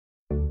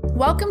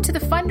Welcome to the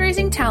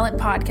Fundraising Talent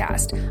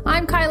Podcast.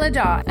 I'm Kyla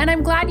Daw, and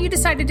I'm glad you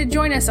decided to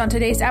join us on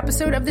today's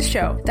episode of the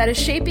show that is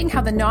shaping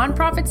how the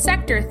nonprofit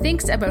sector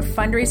thinks about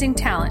fundraising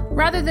talent.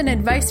 Rather than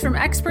advice from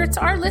experts,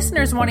 our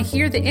listeners want to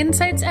hear the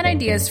insights and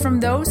ideas from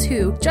those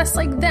who, just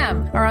like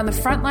them, are on the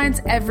front lines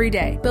every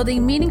day,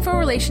 building meaningful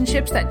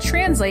relationships that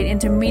translate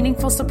into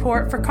meaningful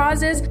support for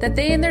causes that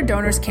they and their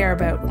donors care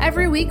about.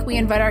 Every week, we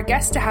invite our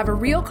guests to have a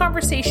real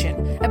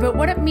conversation about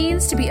what it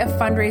means to be a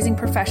fundraising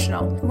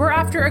professional. We're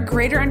after a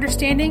greater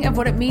understanding of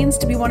what it means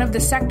to be one of the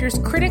sector's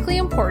critically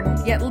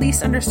important yet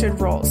least understood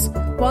roles,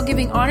 while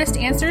giving honest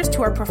answers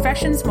to our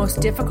profession's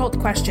most difficult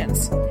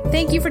questions.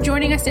 Thank you for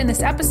joining us in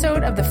this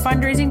episode of the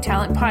Fundraising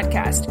Talent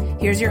Podcast.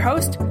 Here's your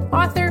host,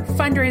 author,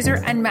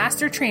 fundraiser, and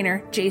master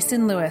trainer,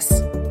 Jason Lewis.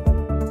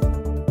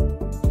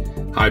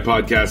 Hi,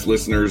 podcast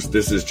listeners.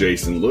 This is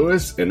Jason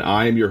Lewis, and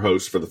I am your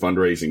host for the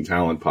Fundraising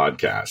Talent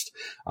Podcast.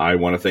 I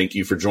want to thank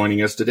you for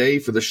joining us today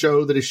for the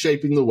show that is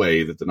shaping the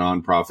way that the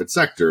nonprofit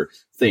sector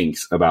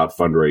thinks about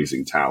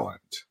fundraising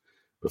talent.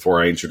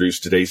 Before I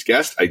introduce today's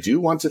guest, I do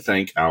want to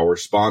thank our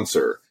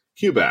sponsor,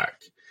 QBAC.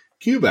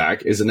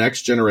 QBAC is a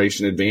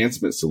next-generation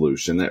advancement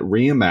solution that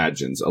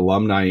reimagines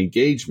alumni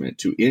engagement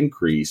to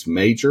increase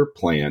major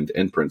planned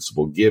and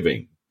principal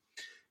giving.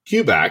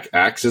 QBAC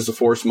acts as a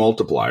force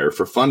multiplier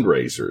for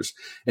fundraisers,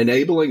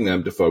 enabling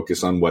them to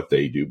focus on what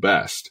they do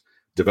best,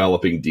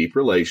 developing deep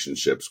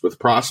relationships with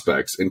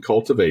prospects and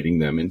cultivating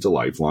them into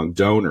lifelong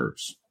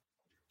donors.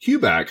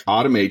 QBAC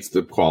automates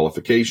the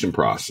qualification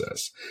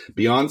process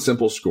beyond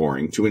simple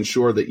scoring to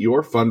ensure that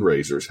your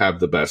fundraisers have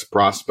the best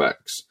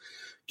prospects.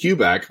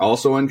 QBAC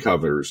also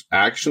uncovers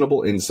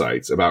actionable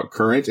insights about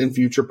current and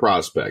future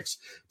prospects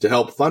to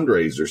help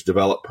fundraisers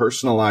develop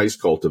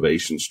personalized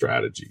cultivation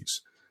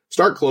strategies.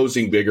 Start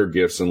closing bigger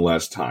gifts in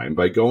less time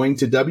by going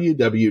to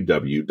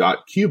www.qbac.com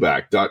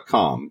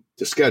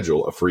to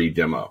schedule a free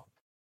demo.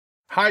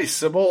 Hi,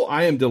 Sybil.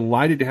 I am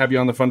delighted to have you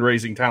on the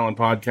Fundraising Talent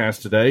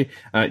Podcast today.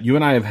 You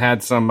and I have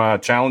had some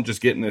challenges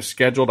getting this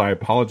scheduled. I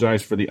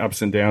apologize for the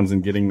ups and downs in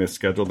getting this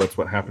scheduled. That's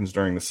what happens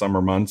during the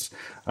summer months.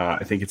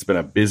 I think it's been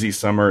a busy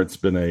summer. It's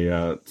been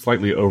a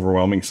slightly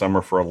overwhelming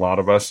summer for a lot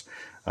of us.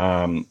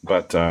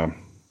 But I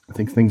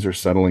think things are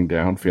settling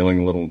down,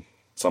 feeling a little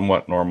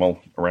somewhat normal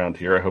around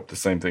here. I hope the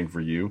same thing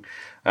for you.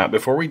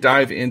 Before we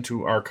dive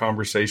into our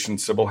conversation,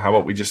 Sybil, how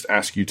about we just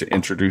ask you to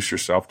introduce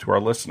yourself to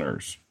our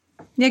listeners?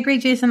 Yeah,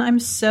 great, Jason. I'm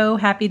so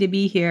happy to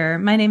be here.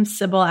 My name's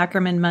Sybil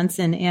Ackerman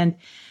Munson, and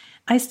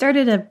I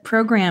started a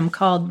program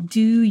called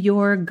Do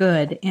Your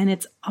Good, and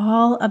it's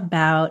all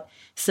about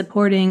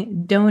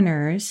supporting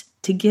donors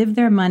to give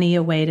their money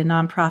away to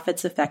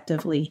nonprofits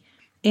effectively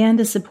and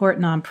to support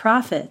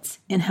nonprofits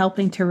in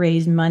helping to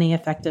raise money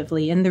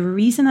effectively. And the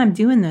reason I'm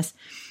doing this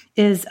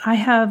is I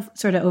have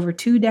sort of over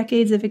 2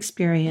 decades of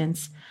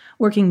experience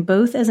working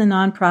both as a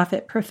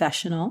nonprofit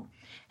professional,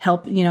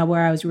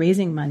 where I was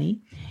raising money.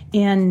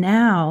 And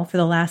now for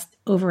the last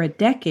over a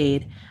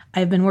decade,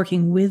 I've been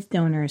working with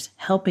donors,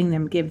 helping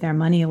them give their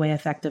money away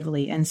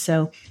effectively. And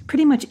so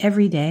pretty much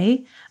every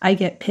day I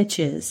get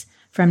pitches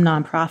from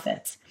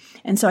nonprofits.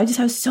 And so I just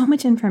have so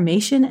much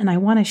information and I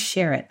want to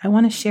share it. I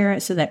want to share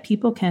it so that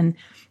people can,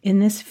 in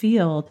this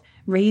field,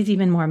 raise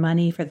even more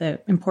money for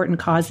the important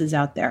causes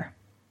out there.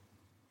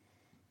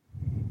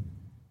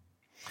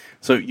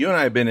 So you and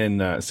I have been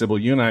in, Sybil,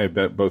 you and I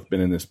have both been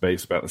in this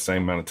space about the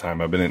same amount of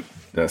time. I've been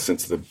in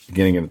since the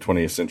beginning of the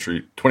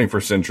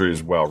 21st century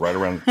as well, right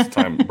around this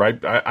time. Right,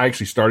 I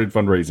actually started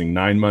fundraising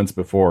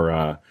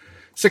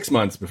 6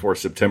 months before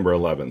September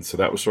 11th. So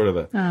that was sort of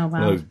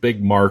one of those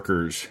big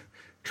markers,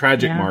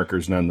 tragic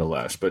markers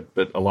nonetheless. But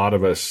a lot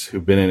of us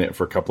who've been in it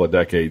for a couple of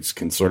decades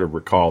can sort of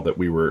recall that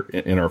we were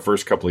in our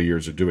first couple of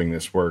years of doing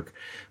this work.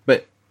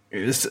 But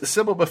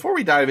Sybil, before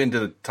we dive into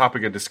the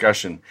topic of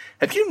discussion,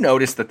 have you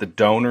noticed that the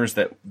donors,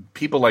 that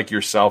people like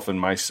yourself and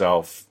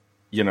myself,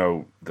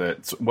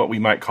 that's what we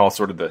might call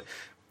sort of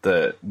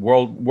the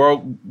World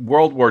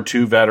War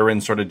II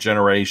veteran sort of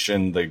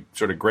generation, the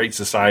sort of Great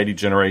Society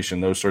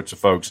generation, those sorts of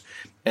folks,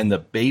 and the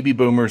baby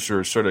boomers who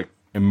are sort of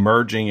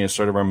emerging as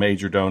sort of our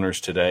major donors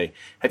today,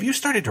 have you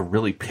started to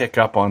really pick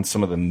up on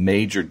some of the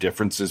major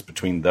differences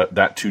between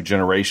that two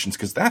generations?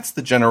 Because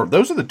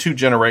those are the two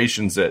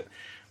generations that,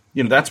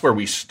 that's where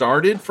we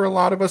started for a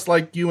lot of us,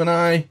 like you and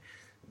I.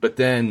 But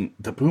then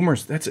the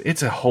boomers,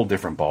 it's a whole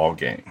different ball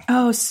game.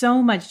 Oh,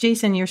 so much.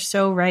 Jason, you're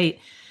so right.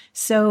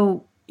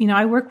 So,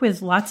 I work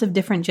with lots of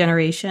different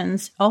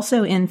generations.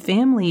 Also in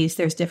families,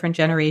 there's different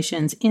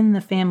generations in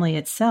the family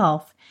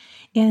itself.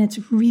 And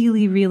it's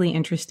really, really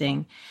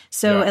interesting.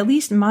 So at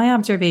least my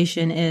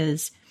observation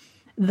is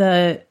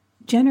the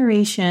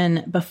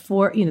generation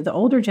before, the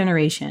older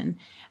generation,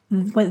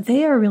 what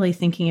they are really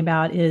thinking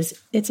about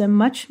is it's a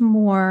much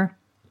more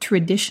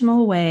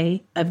traditional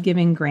way of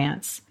giving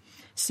grants.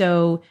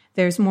 So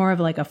there's more of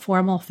like a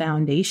formal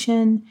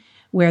foundation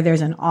where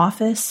there's an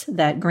office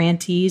that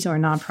grantees or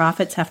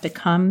nonprofits have to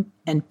come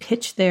and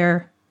pitch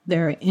their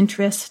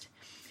interest.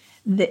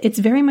 It's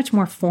very much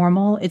more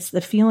formal. It's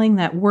the feeling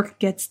that work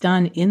gets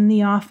done in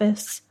the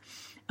office.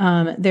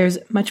 There's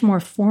much more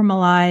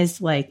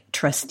formalized like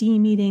trustee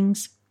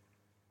meetings.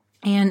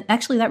 And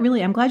actually,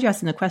 I'm glad you're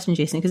asking the question,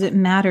 Jason, because it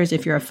matters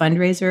if you're a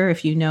fundraiser,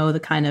 if you know the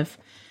kind of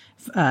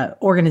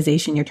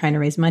organization you're trying to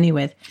raise money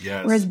with.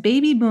 Yes. Whereas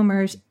baby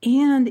boomers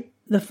and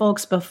the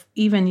folks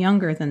even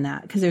younger than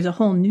that, because there's a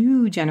whole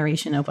new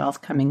generation of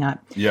wealth coming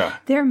up. Yeah.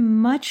 They're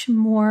much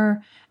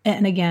more,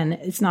 and again,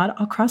 it's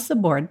not across the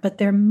board, but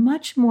they're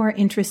much more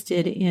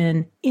interested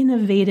in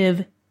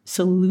innovative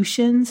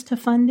solutions to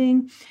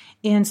funding.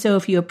 And so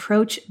if you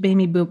approach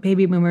baby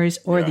boomers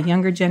or the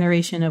younger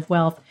generation of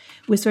wealth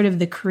with sort of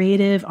the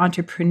creative,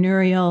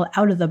 entrepreneurial,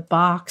 out of the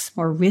box,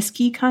 more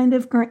risky kind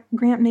of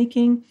grant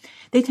making,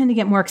 they tend to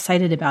get more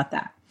excited about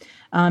that.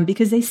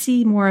 Because they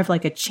see more of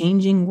like a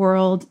changing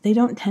world. They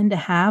don't tend to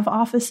have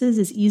offices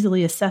as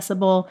easily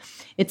accessible.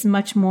 It's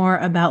much more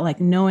about like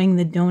knowing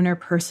the donor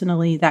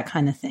personally, that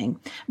kind of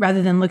thing,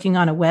 rather than looking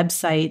on a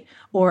website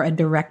or a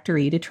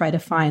directory to try to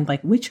find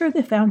like which are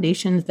the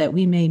foundations that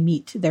we may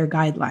meet their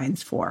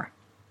guidelines for.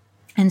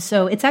 And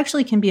so it's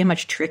actually can be a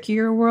much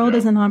trickier world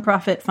as a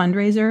nonprofit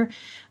fundraiser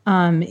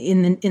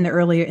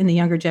in the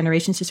younger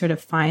generations to sort of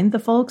find the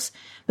folks.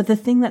 But the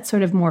thing that's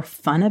sort of more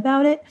fun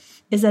about it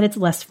is that it's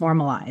less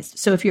formalized.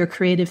 So if you're a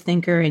creative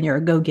thinker and you're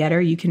a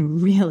go-getter, you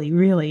can really,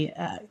 really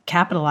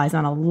capitalize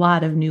on a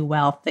lot of new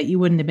wealth that you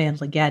wouldn't have been able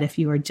to get if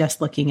you were just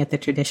looking at the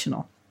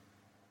traditional.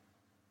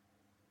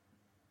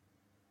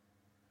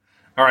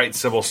 All right,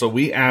 Sybil. So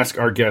we ask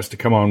our guests to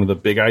come on with a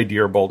big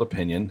idea or bold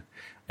opinion.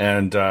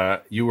 And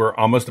you were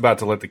almost about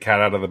to let the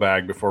cat out of the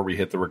bag before we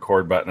hit the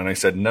record button, and I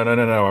said, "No!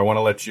 I want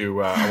to let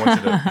you.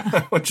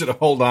 I want you to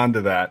hold on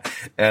to that."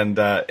 And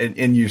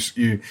you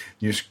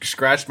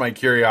scratched my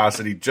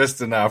curiosity just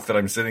enough that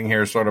I'm sitting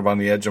here, sort of on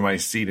the edge of my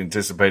seat,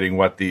 anticipating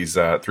what these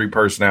three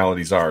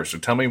personalities are. So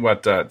tell me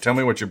what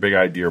your big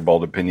idea or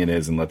bold opinion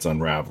is, and let's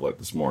unravel it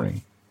this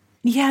morning.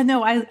 Yeah,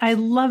 no, I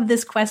love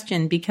this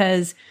question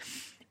because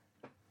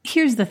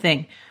here's the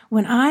thing.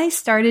 When I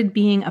started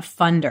being a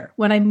funder,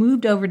 when I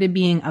moved over to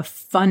being a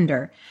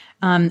funder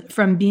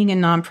from being a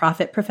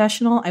nonprofit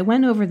professional, I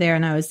went over there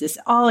and I was just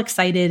all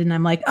excited. And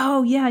I'm like,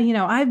 oh, yeah,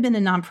 I've been a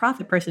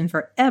nonprofit person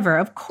forever.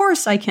 Of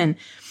course I can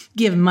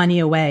give money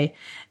away.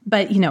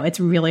 But, it's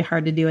really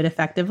hard to do it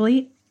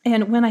effectively.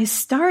 And when I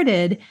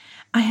started,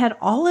 I had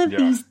all of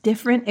these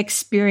different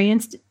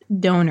experienced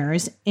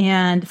donors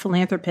and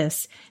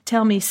philanthropists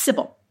tell me,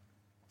 Sybil,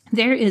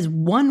 there is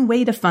one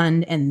way to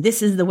fund and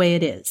this is the way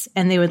it is.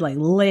 And they would like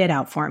lay it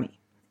out for me.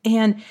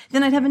 And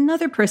then I'd have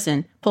another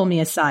person pull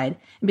me aside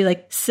and be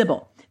like,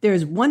 Sybil,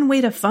 there's one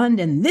way to fund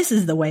and this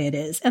is the way it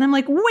is. And I'm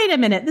like, wait a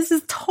minute, this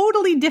is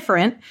totally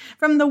different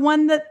from the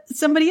one that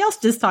somebody else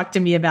just talked to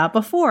me about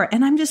before.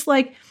 And I'm just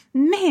like,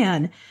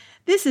 man,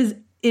 this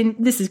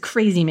is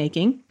crazy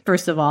making,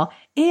 first of all.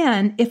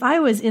 And if I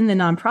was in the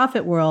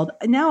nonprofit world,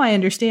 now I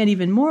understand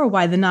even more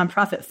why the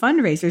nonprofit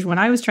fundraisers, when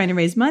I was trying to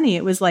raise money,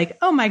 it was like,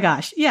 oh my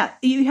gosh, yeah,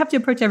 you have to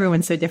approach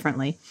everyone so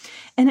differently.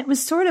 And it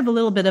was sort of a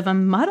little bit of a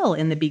muddle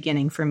in the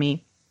beginning for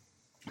me.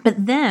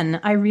 But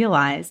then I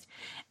realized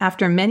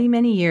after many,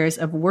 many years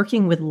of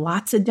working with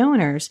lots of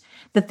donors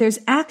that there's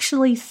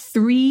actually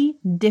 3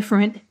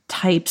 different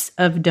types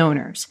of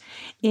donors.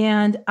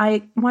 And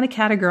I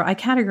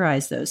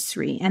categorize those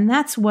 3. And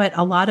that's what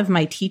a lot of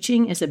my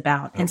teaching is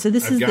about. And so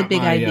this is the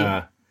big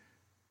idea.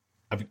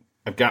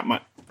 I've got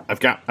my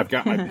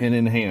pen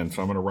in hand,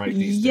 so I'm going to write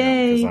these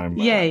down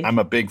because I'm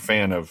a big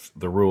fan of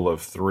the rule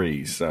of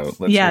 3. So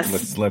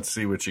let's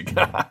see what you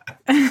got.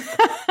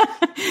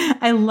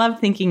 I love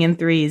thinking in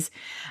 3s.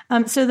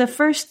 So the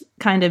first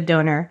kind of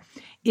donor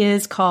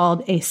is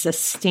called a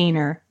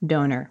sustainer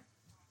donor.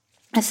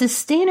 A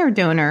sustainer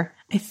donor,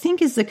 I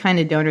think, is the kind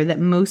of donor that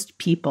most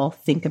people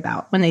think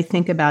about when they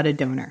think about a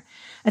donor.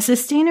 A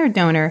sustainer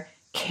donor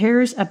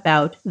cares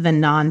about the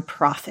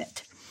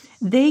nonprofit.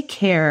 They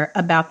care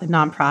about the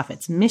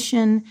nonprofit's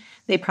mission.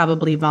 They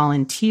probably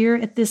volunteer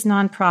at this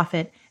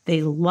nonprofit.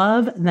 They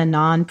love the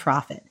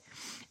nonprofit.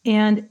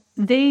 And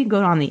they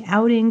go on the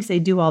outings. They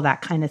do all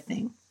that kind of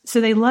thing. So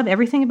they love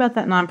everything about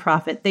that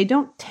nonprofit. They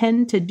don't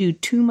tend to do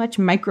too much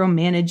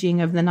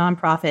micromanaging of the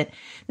nonprofit.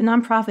 The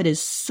nonprofit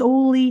is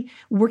solely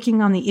working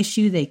on the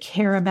issue they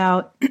care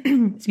about.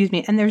 Excuse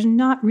me. And there's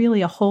not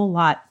really a whole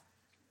lot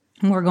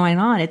more going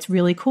on. It's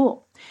really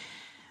cool.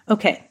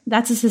 Okay,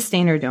 that's a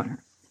sustainer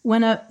donor.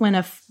 When a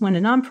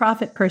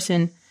nonprofit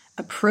person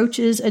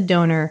approaches a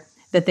donor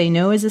that they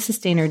know is a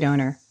sustainer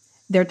donor,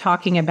 they're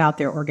talking about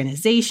their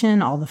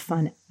organization, all the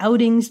fun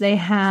outings they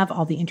have,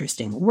 all the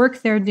interesting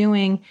work they're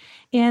doing,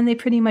 and they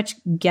pretty much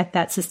get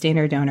that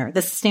sustainer donor.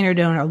 The sustainer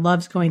donor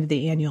loves going to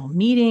the annual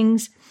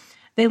meetings.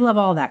 They love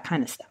all that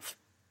kind of stuff.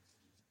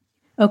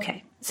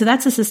 Okay, so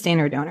that's a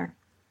sustainer donor.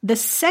 The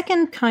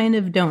second kind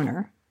of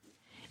donor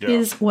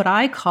is what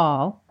I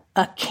call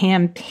a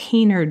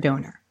campaigner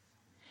donor.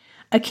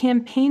 A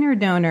campaigner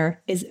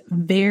donor is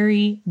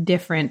very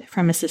different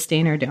from a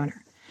sustainer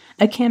donor.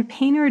 A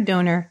campaigner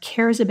donor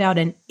cares about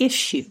an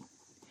issue,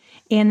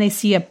 and they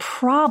see a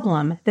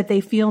problem that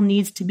they feel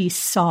needs to be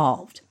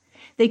solved.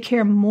 They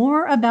care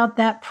more about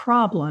that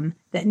problem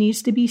that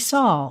needs to be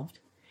solved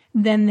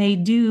than they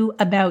do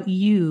about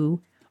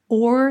you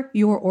or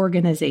your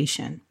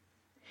organization.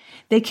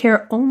 They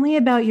care only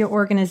about your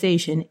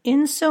organization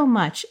in so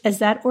much as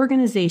that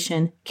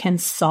organization can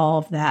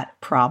solve that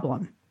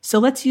problem. So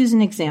let's use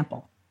an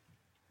example.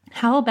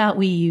 How about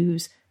we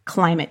use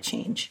climate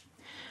change?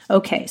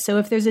 Okay, so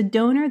if there's a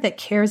donor that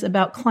cares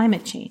about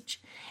climate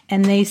change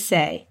and they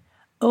say,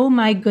 oh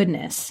my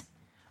goodness,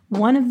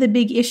 one of the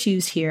big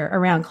issues here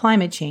around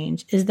climate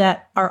change is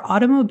that our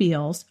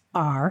automobiles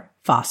are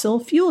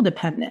fossil fuel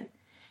dependent.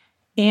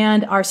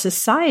 And our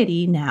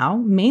society now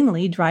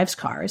mainly drives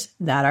cars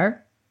that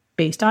are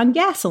based on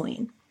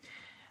gasoline.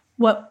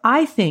 What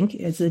I think,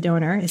 as the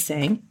donor is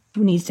saying,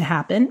 needs to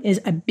happen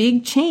is a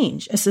big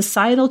change. A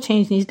societal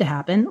change needs to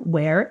happen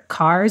where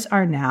cars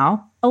are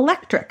now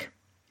electric.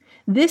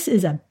 This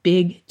is a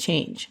big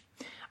change.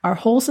 Our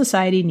whole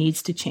society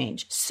needs to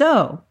change.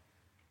 So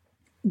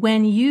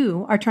when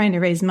you are trying to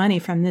raise money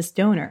from this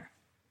donor,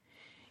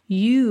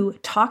 you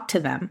talk to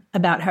them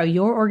about how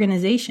your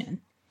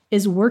organization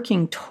is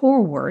working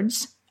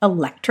towards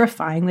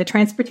electrifying the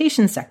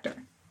transportation sector.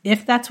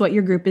 If that's what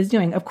your group is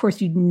doing, of course,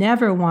 you'd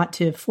never want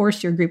to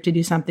force your group to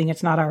do something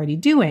it's not already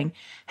doing.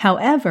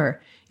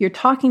 However, you're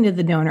talking to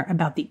the donor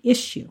about the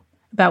issue,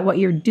 about what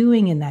you're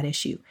doing in that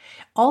issue.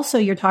 Also,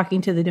 you're talking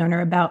to the donor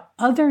about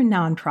other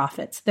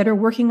nonprofits that are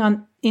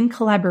working in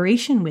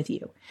collaboration with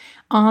you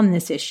on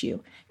this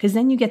issue, because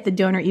then you get the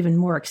donor even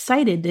more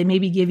excited to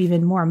maybe give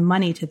even more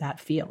money to that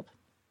field.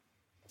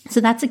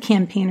 So that's a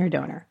campaigner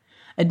donor,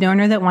 a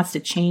donor that wants to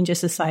change a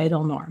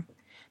societal norm.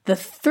 The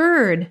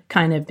third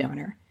kind of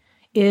donor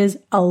is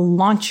a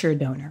launcher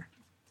donor.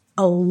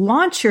 A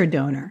launcher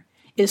donor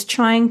is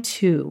trying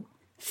to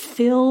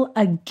fill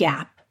a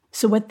gap.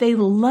 So what they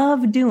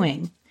love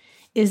doing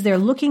is they're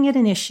looking at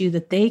an issue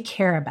that they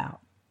care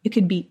about. It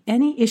could be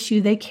any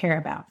issue they care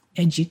about,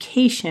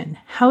 education,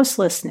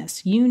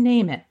 houselessness, you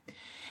name it.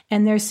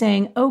 And they're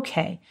saying,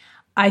 okay,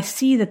 I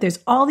see that there's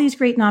all these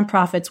great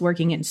nonprofits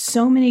working in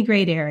so many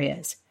great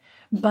areas,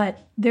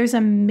 but there's a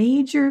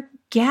major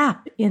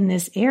gap in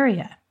this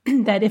area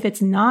that if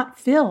it's not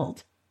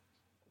filled,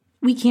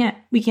 we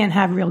can't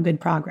have real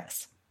good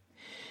progress.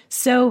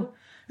 So,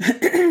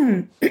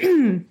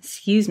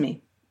 excuse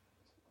me.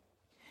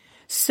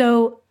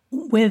 So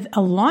with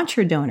a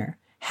launcher donor,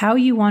 how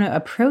you want to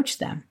approach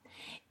them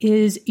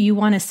is you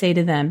want to say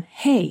to them,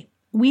 hey,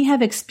 we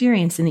have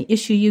experience in the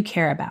issue you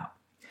care about,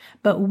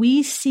 but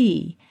we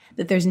see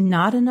that there's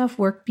not enough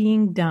work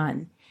being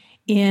done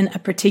in a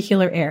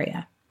particular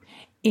area.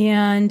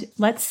 And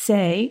let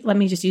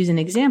me just use an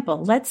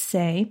example. Let's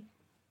say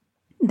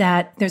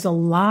that there's a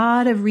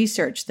lot of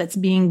research that's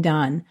being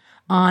done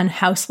on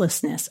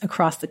houselessness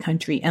across the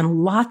country,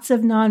 and lots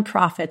of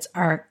nonprofits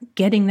are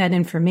getting that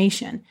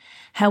information.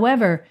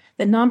 However,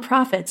 the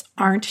nonprofits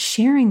aren't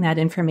sharing that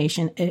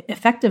information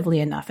effectively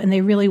enough, and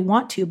they really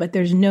want to, but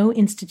there's no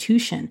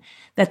institution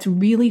that's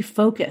really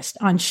focused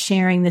on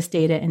sharing this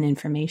data and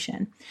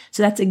information.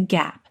 So that's a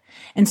gap.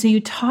 And so you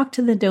talk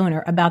to the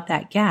donor about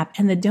that gap,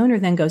 and the donor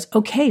then goes,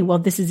 okay, well,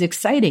 this is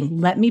exciting.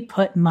 Let me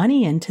put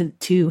money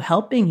into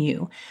helping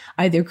you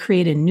either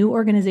create a new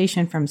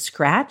organization from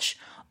scratch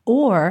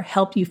or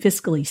help you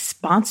fiscally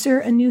sponsor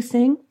a new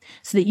thing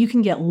so that you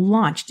can get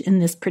launched in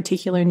this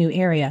particular new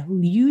area.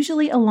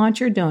 Usually a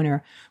launcher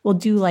donor will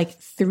do like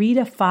 3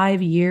 to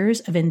 5 years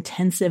of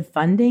intensive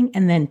funding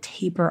and then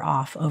taper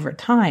off over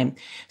time.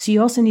 So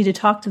you also need to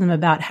talk to them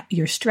about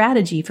your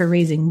strategy for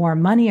raising more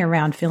money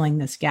around filling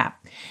this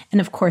gap.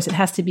 And of course, it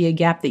has to be a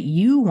gap that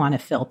you want to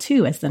fill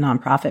too as the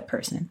nonprofit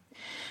person.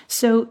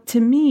 So to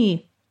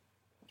me,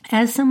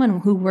 as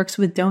someone who works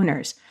with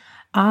donors,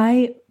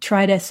 I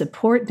try to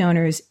support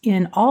donors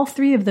in all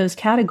 3 of those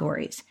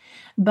categories,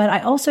 but I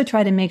also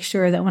try to make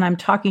sure that when I'm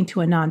talking to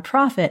a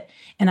nonprofit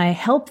and I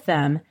help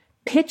them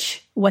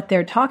pitch what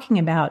they're talking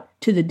about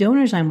to the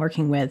donors I'm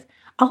working with,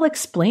 I'll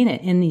explain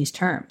it in these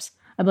terms.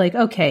 I'll be like,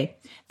 okay,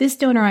 this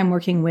donor I'm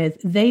working with,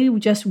 they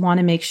just want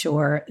to make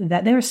sure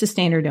that they're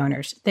sustainer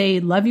donors. They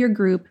love your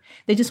group.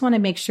 They just want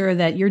to make sure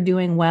that you're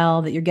doing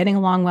well, that you're getting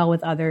along well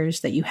with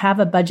others, that you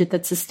have a budget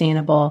that's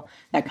sustainable,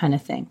 that kind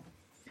of thing.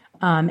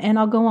 And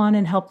I'll go on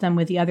and help them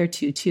with the other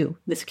 2 too,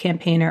 this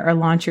campaigner or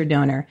launcher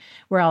donor,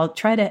 where I'll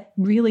try to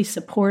really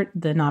support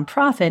the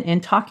nonprofit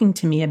in talking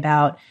to me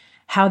about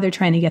how they're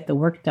trying to get the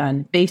work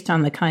done based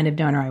on the kind of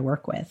donor I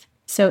work with.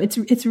 So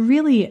it's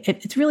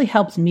really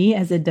helped me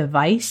as a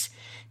device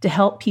to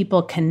help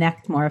people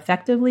connect more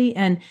effectively.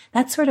 And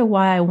that's sort of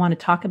why I want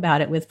to talk about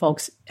it with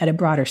folks at a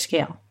broader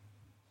scale.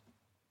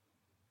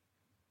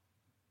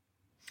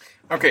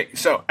 Okay,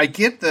 so I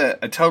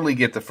totally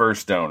get the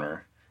first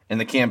donor. And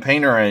the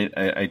campaigner,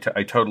 I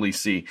totally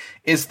see.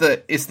 Is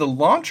the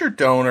launcher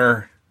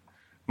donor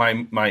my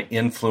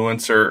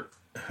influencer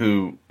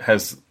who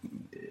has?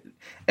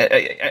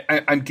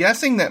 I'm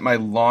guessing that my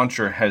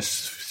launcher has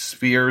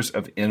spheres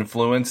of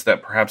influence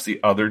that perhaps the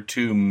other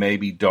 2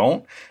 maybe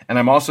don't. And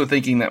I'm also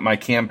thinking that my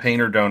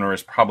campaigner donor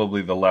is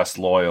probably the less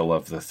loyal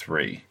of the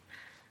 3.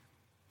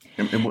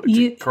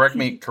 Correct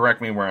me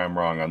where I'm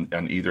wrong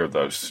on either of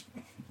those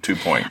 2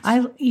 points.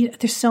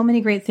 There's so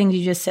many great things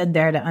you just said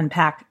there to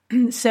unpack.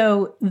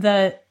 So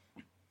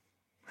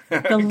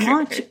the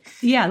launch.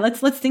 Yeah,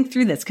 let's think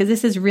through this because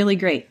this is really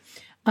great.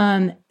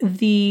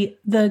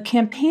 The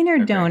campaigner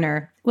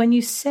donor, when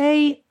you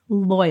say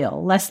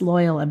loyal, less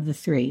loyal of the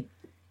three,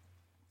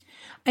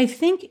 I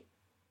think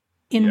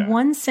in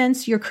one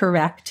sense you're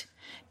correct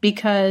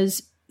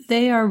because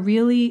they are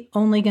really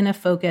only going to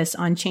focus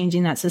on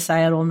changing that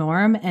societal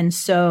norm. And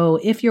so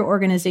if your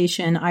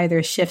organization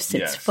either shifts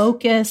its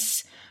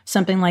focus,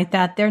 something like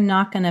that, they're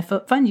not going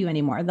to fund you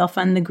anymore. They'll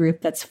fund the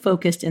group that's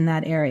focused in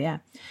that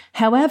area.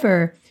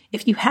 However,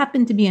 if you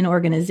happen to be an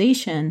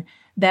organization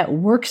that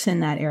works in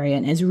that area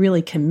and is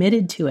really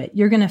committed to it,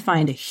 you're going to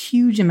find a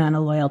huge amount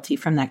of loyalty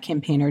from that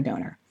campaigner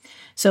donor.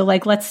 So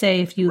like, let's say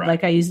if you,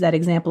 like I used that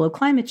example of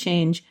climate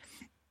change,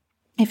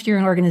 if you're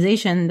an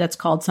organization that's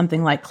called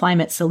something like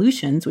Climate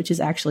Solutions, which is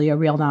actually a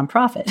real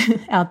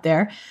nonprofit out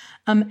there,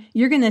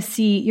 you're going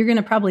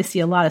to probably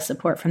see a lot of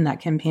support from that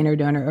campaigner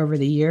donor over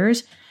the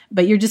years,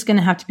 but you're just going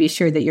to have to be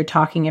sure that you're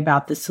talking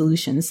about the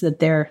solutions that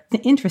they're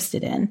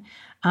interested in,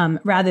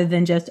 rather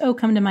than just,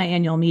 come to my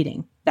annual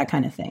meeting, that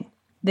kind of thing.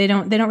 They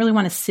don't really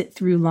want to sit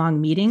through long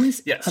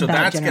meetings. Yeah, so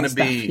that's going to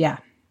be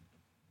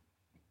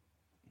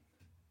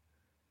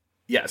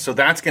so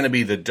that's going to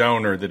be the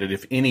donor that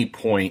at any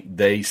point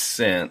they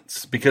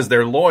sense, because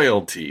their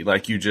loyalty,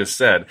 like you just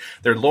said,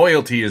 their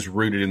loyalty is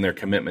rooted in their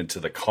commitment to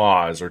the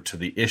cause or to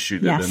the issue,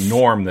 the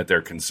norm that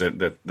they're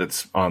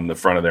that's on the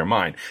front of their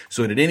mind.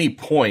 So at any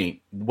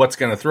point, what's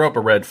going to throw up a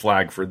red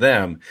flag for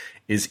them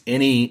is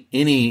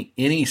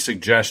any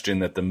suggestion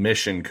that the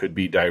mission could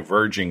be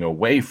diverging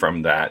away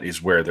from that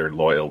is where their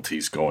loyalty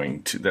is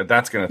going to.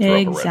 That's going to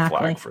throw up a red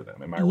flag for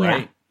them. Am I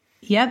right?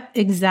 Yep,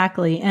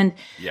 exactly. And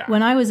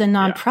when I was a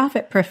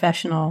nonprofit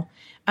professional,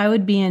 I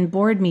would be in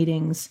board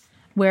meetings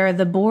where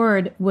the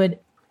board would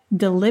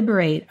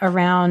deliberate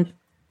around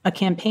a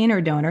campaigner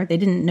donor. They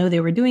didn't know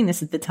they were doing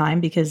this at the time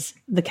because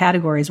the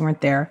categories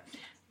weren't there.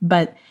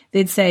 But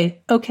they'd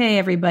say, okay,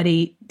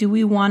 everybody, do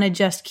we want to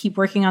just keep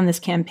working on this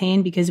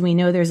campaign because we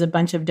know there's a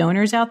bunch of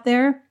donors out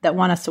there that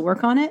want us to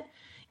work on it?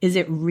 Is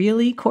it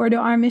really core to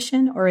our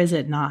mission or is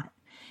it not?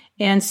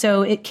 And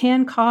so it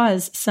can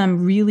cause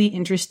some really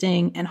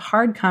interesting and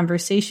hard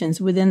conversations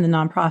within the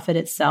nonprofit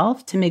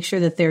itself to make sure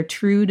that they're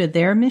true to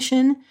their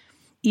mission,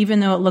 even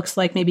though it looks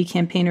like maybe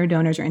campaigner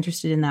donors are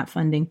interested in that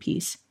funding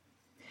piece.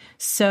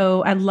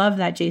 So I love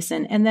that,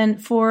 Jason. And then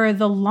for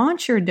the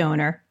launcher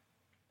donor,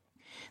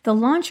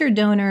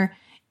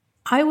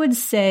 I would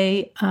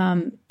say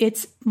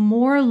it's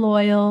more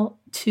loyal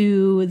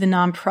to the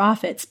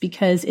nonprofits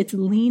because it's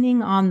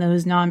leaning on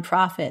those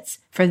nonprofits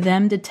for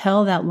them to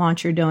tell that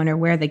launcher donor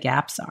where the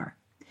gaps are.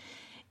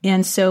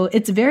 And so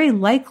it's very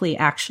likely,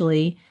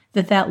 actually,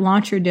 that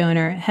launcher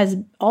donor has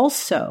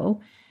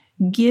also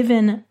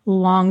given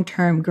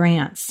long-term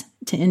grants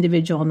to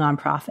individual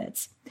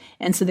nonprofits.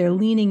 And so they're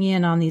leaning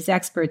in on these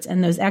experts,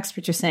 and those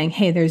experts are saying,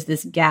 hey, there's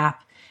this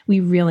gap. We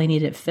really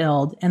need it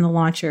filled. And the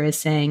launcher is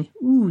saying,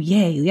 ooh,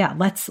 yay, yeah,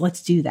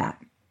 let's do that.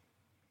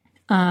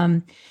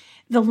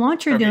 The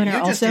launcher donor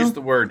also. You just used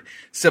the word,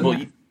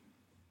 Sybil.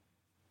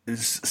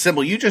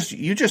 Sybil, you just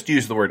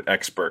used the word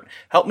expert.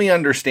 Help me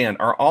understand.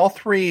 Are all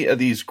three of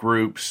these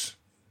groups?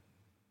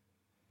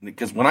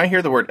 Because when I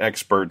hear the word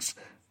experts,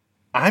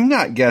 I'm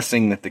not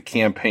guessing that the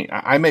campaign.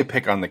 I may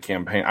pick on the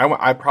campaign.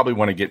 I probably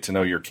want to get to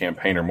know your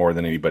campaigner more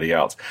than anybody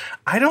else.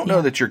 I don't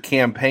know that your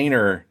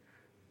campaigner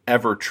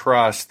ever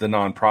trust the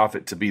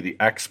nonprofit to be the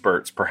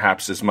experts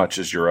perhaps as much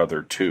as your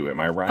other two. Am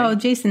I right? Oh,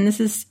 Jason,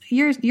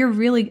 you're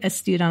really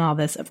astute on all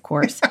this, of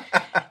course.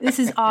 This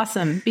is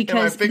awesome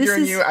because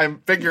I'm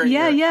figuring you.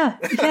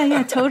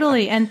 Yeah,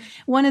 totally. And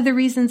one of the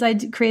reasons I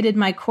created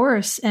my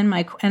course and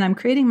I'm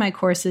creating my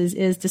courses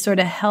is to sort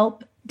of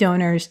help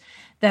donors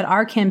that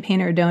are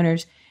campaigner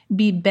donors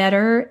be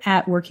better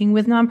at working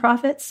with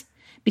nonprofits.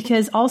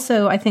 Because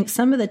also, I think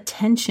some of the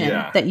tension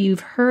that you've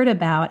heard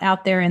about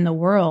out there in the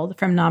world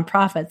from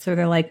nonprofits, where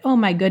they're like, oh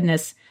my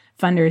goodness,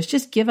 funders,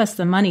 just give us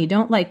the money.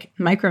 Don't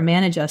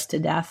micromanage us to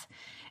death.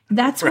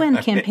 That's when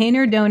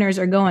campaigner donors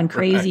are going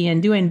crazy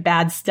and doing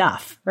bad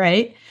stuff,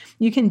 right?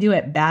 You can do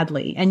it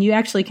badly. And you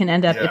actually can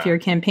end up, if you're a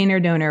campaigner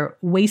donor,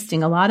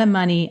 wasting a lot of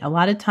money, a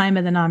lot of time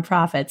of the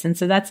nonprofits. And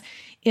so that's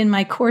in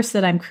my course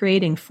that I'm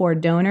creating for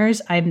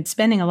donors. I'm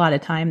spending a lot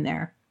of time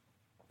there.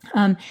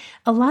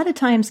 A lot of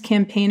times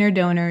campaigner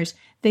donors,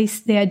 they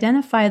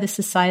identify the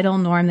societal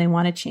norm they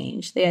want to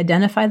change. They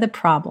identify the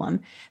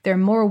problem. They're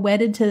more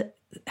wedded to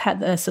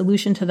have a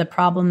solution to the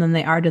problem than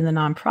they are to the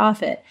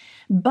nonprofit,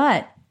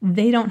 but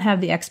they don't have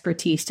the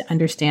expertise to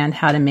understand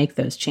how to make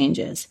those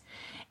changes.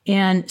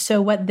 And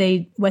so what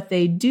they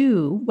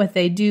do if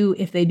they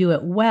do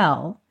it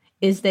well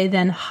is they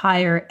then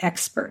hire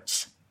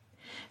experts.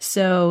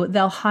 So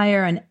they'll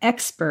hire an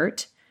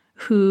expert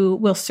who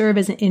will serve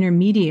as an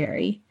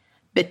intermediary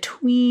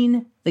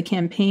between the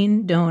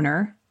campaign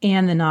donor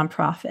and the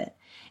nonprofit.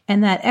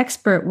 And that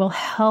expert will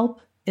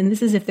help, and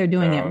this is if they're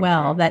doing it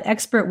well, that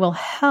expert will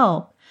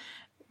help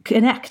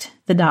connect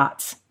the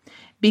dots.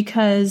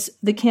 Because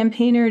the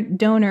campaigner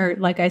donor,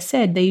 like I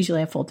said, they usually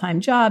have full-time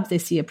jobs. They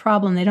see a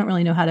problem. They don't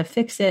really know how to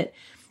fix it.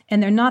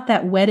 and they're not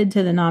that wedded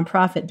to the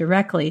nonprofit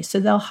directly. So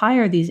they'll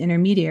hire these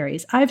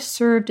intermediaries. I've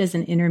served as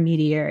an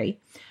intermediary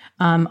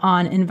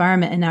on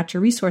environment and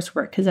natural resource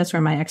work because that's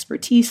where my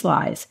expertise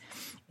lies.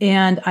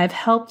 And I've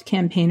helped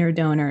campaigner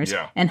donors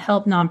and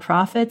helped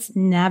nonprofits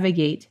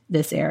navigate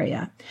this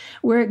area.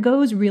 Where it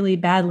goes really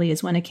badly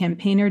is when a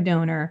campaigner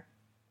donor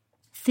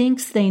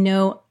thinks they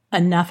know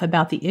enough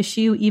about the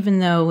issue, even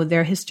though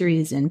their history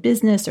is in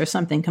business or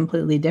something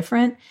completely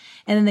different.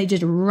 And then they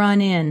just run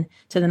in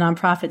to the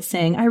nonprofit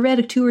saying, I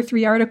read 2 or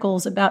 3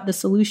 articles about the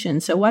solution.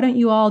 So why don't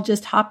you all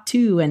just hop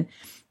to and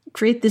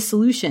create this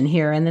solution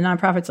here? And the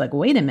nonprofit's like,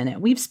 wait a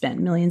minute, we've spent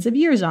millions of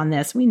years on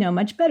this. We know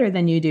much better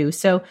than you do.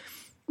 So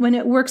when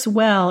it works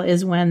well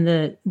is when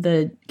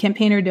the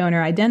campaigner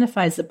donor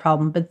identifies the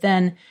problem, but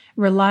then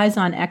relies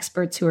on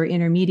experts who are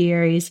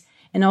intermediaries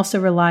and also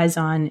relies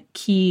on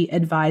key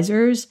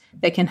advisors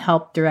that can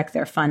help direct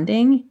their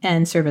funding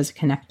and serve as a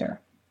connector.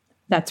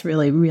 That's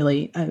really,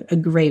 really a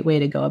great way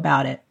to go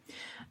about it.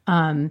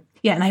 And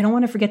I don't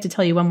want to forget to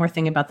tell you one more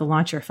thing about the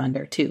launcher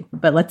funder too,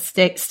 but let's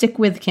stick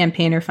with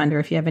campaigner funder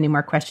if you have any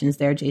more questions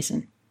there,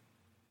 Jason.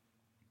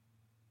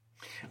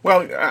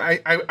 Well,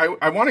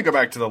 I want to go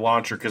back to the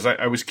launcher because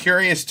I was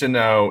curious to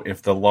know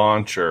if the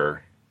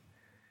launcher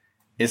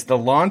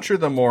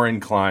the more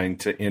inclined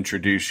to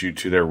introduce you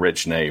to their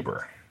rich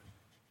neighbor?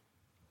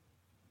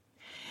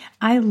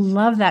 I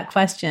love that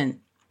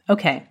question.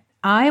 Okay.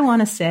 I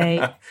want to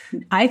say,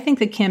 I think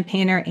the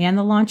campaigner and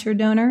the launcher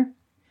donor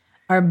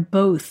are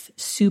both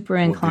super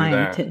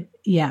inclined to,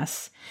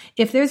 yes.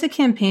 If there's a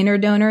campaigner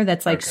donor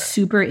that's like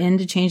super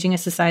into changing a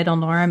societal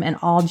norm and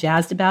all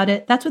jazzed about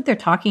it, that's what they're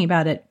talking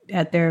about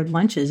at their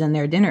lunches and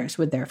their dinners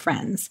with their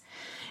friends.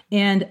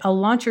 And a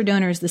launcher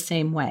donor is the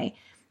same way.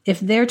 If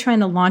they're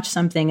trying to launch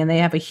something and they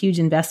have a huge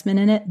investment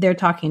in it, they're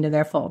talking to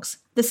their folks.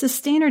 The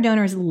sustainer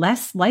donor is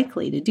less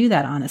likely to do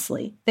that,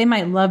 honestly. They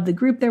might love the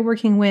group they're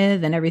working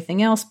with and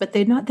everything else, but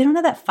they don't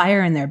have that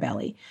fire in their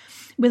belly.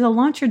 With a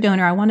launcher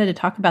donor, I wanted to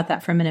talk about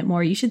that for a minute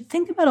more. You should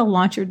think about a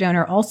launcher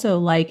donor also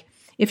like,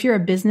 if you're a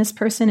business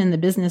person in the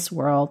business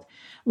world,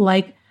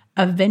 like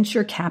a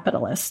venture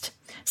capitalist,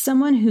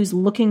 someone who's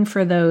looking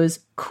for those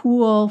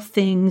cool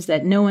things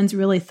that no one's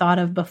really thought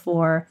of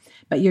before,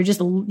 but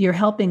you're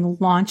helping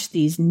launch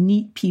these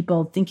neat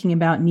people thinking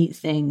about neat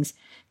things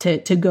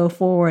to go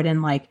forward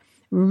and like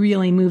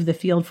really move the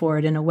field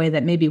forward in a way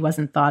that maybe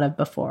wasn't thought of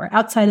before,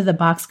 outside of the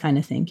box kind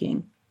of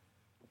thinking.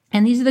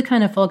 And these are the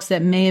kind of folks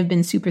that may have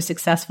been super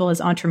successful as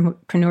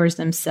entrepreneurs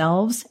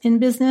themselves in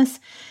business.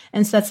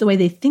 And so that's the way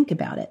they think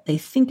about it. They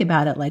think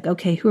about it like,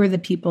 okay, who are the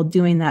people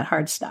doing that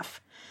hard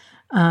stuff?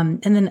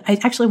 And then I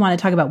actually want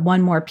to talk about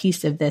one more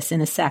piece of this in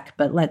a sec,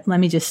 but let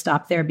me just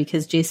stop there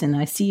because Jason,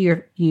 I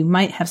see you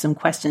might have some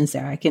questions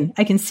there. I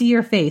can see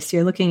your face.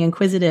 You're looking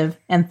inquisitive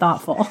and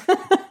thoughtful.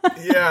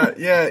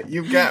 Yeah.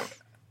 You've got,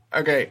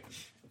 okay.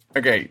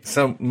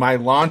 So my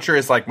launcher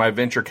is like my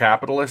venture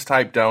capitalist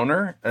type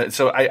donor.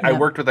 I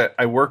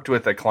worked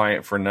with a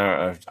client for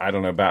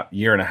about a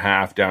year and a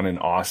half down in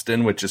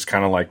Austin, which is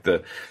kind of like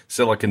the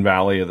Silicon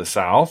Valley of the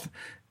South.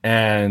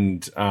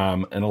 And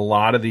a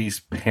lot of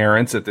these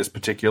parents at this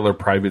particular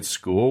private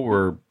school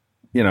were,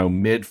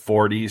 mid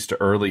 40s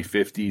to early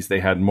 50s. They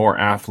had more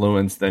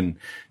affluence than,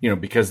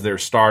 because their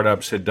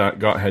startups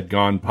had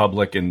gone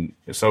public and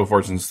so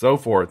forth and so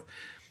forth.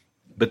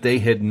 But they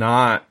had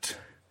not.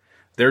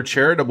 Their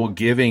charitable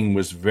giving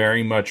was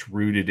very much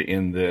rooted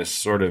in this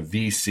sort of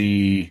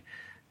VC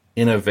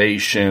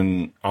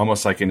innovation,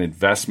 almost like an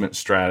investment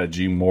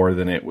strategy more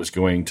than it was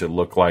going to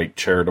look like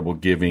charitable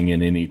giving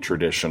in any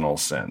traditional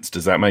sense.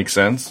 Does that make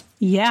sense?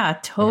 Yeah,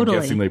 totally.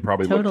 I'm guessing they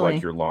probably looked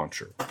like your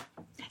launcher.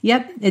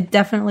 Yep, it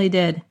definitely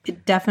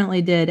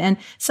did. And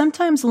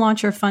sometimes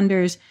launcher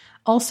funders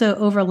also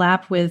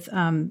overlap with,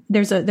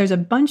 there's a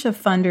bunch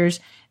of funders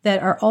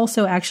that are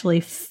also actually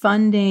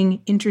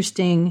funding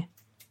interesting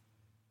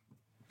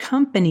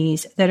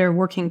companies that are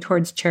working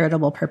towards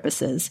charitable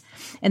purposes.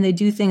 And they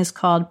do things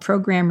called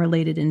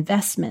program-related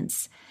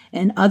investments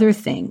and other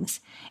things.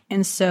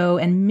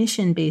 And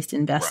mission-based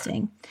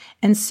investing. Right.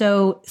 And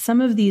so some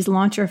of these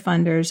launcher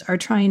funders are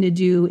trying to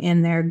do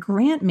in their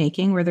grant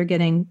making, where they're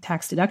getting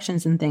tax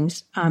deductions and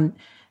things,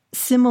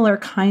 similar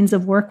kinds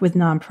of work with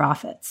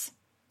nonprofits.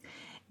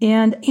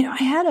 And,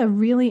 I had a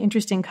really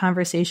interesting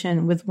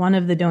conversation with one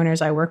of the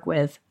donors I work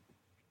with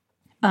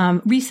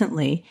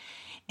recently.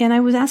 And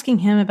I was asking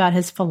him about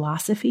his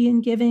philosophy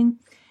in giving.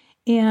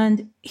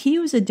 And he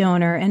was a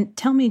donor. And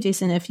tell me,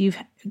 Jason, if you've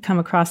come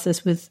across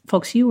this with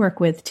folks you work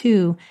with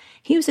too.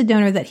 He was a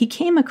donor that he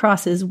came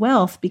across his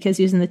wealth because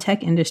he was in the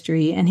tech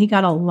industry and he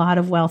got a lot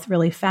of wealth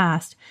really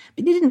fast,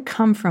 but he didn't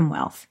come from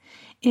wealth.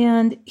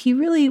 And he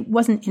really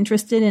wasn't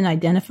interested in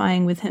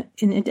identifying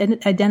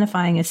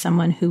as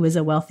someone who was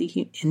a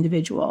wealthy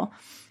individual.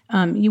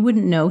 You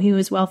wouldn't know he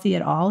was wealthy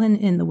at all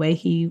in the way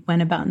he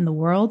went about in the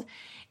world.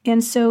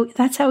 And so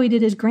that's how he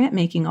did his grant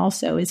making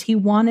also, is he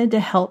wanted to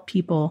help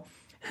people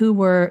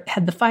who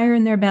had the fire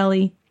in their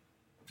belly,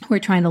 who were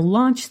trying to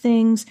launch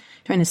things,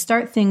 trying to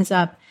start things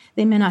up.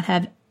 They may not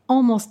have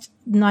almost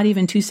not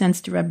even 2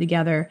 cents to rub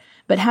together.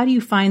 But how do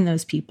you find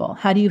those people?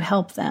 How do you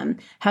help them?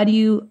 How do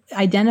you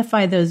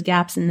identify those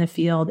gaps in the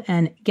field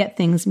and get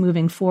things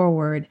moving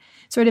forward?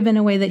 Sort of in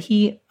a way that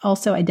he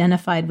also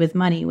identified with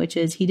money, which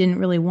is he didn't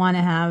really want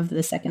to have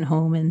the second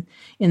home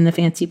in the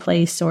fancy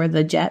place or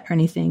the jet or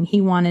anything. He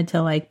wanted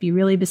to like be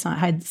really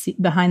behind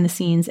the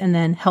scenes and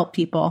then help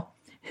people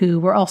who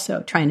were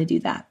also trying to do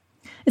that.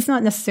 It's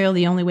not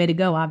necessarily the only way to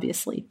go,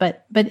 obviously,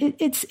 but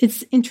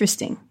it's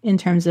interesting in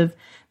terms of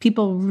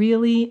people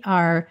really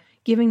are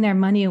giving their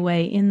money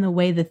away in the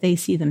way that they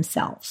see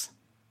themselves.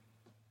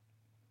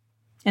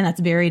 And that's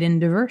varied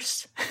and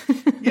diverse.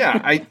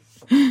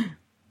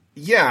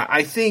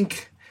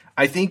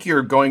 I think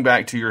you're going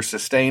back to your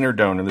sustainer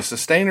donor. The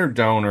sustainer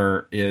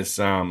donor is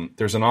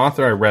there's an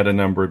author I read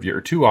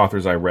two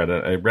authors I read.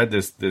 I read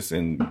this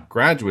in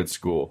graduate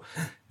school.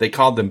 They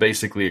called them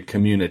basically a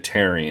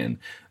communitarian.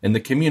 And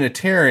the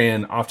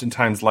communitarian,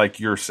 oftentimes like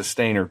your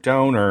sustainer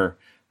donor,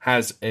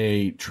 has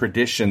a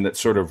tradition that's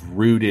sort of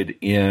rooted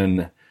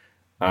in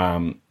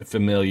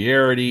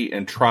familiarity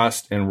and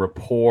trust and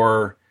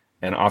rapport,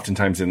 and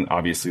oftentimes in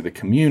obviously the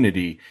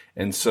community.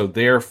 And so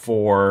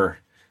therefore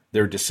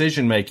their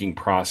decision-making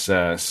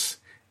process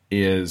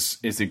is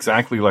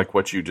exactly like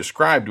what you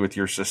described with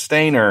your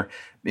sustainer.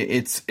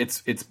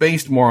 It's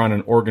based more on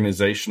an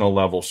organizational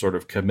level sort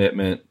of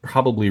commitment,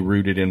 probably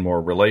rooted in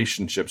more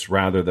relationships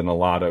rather than a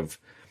lot of,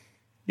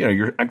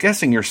 I'm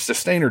guessing your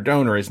sustainer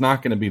donor is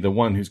not going to be the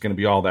one who's going to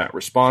be all that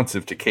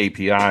responsive to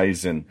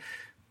KPIs and,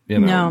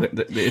 no.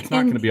 It's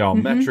not going to be all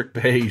metric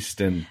based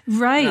and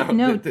right.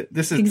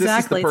 This is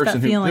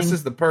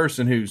the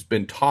person who's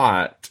been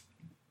taught.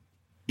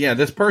 Yeah,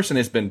 this person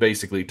has been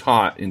basically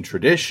taught in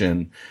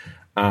tradition.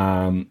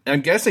 I'm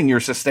guessing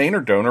your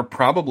sustainer donor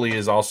probably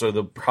is also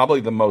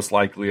the most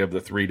likely of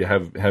the three to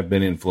have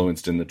been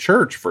influenced in the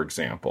church, for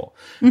example.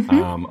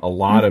 A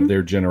lot of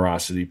their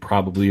generosity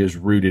probably is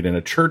rooted in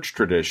a church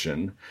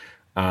tradition,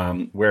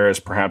 whereas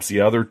perhaps the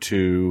other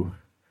two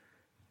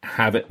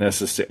haven't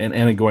necessarily.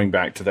 And going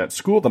back to that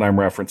school that I'm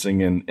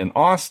referencing in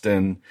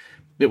Austin,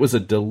 it was a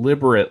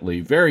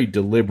very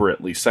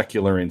deliberately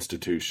secular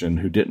institution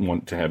who didn't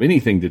want to have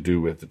anything to do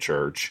with the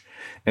church.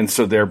 And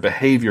so their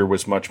behavior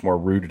was much more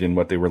rooted in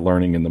what they were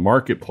learning in the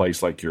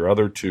marketplace, like your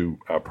other two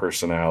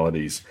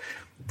personalities,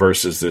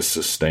 versus this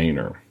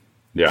sustainer.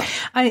 Yeah.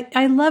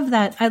 I love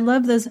that. I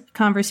love those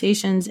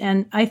conversations.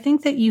 And I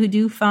think that you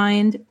do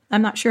find,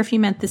 I'm not sure if you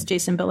meant this,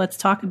 Jason, but let's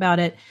talk about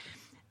it.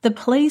 The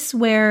place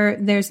where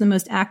there's the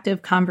most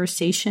active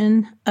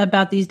conversation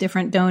about these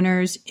different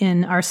donors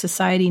in our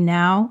society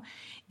now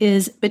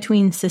is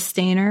between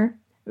sustainer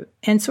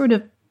and sort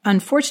of,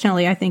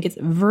 unfortunately, I think it's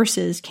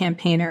versus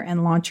campaigner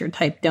and launcher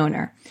type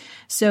donor.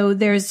 So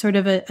there's sort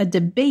of a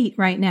debate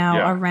right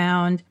now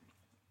around,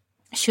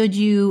 should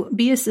you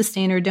be a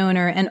sustainer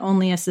donor and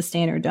only a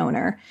sustainer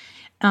donor?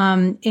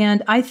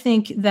 And I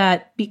think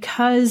that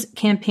because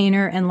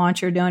campaigner and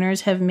launcher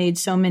donors have made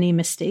so many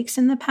mistakes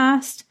in the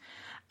past,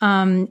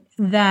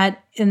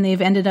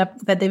 they've ended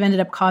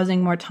up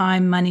causing more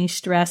time, money,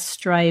 stress,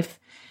 strife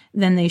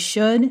than they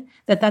should,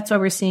 that's why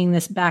we're seeing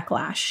this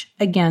backlash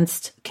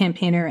against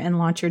campaigner and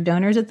launcher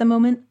donors at the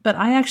moment. But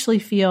I actually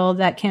feel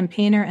that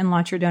campaigner and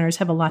launcher donors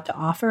have a lot to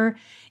offer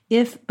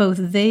if both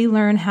they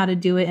learn how to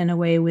do it in a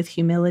way with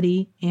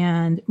humility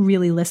and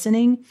really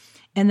listening,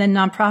 and then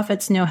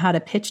nonprofits know how to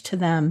pitch to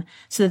them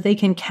so that they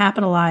can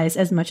capitalize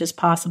as much as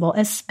possible,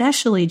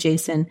 especially,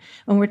 Jason,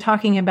 when we're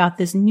talking about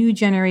this new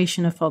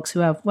generation of folks who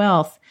have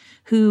wealth,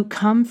 who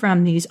come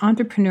from these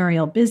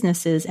entrepreneurial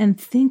businesses and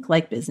think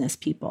like business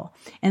people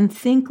and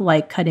think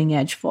like cutting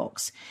edge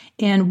folks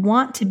and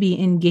want to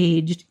be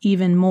engaged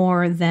even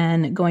more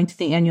than going to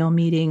the annual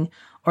meeting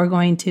or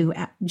going to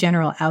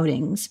general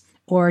outings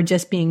or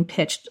just being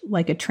pitched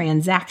like a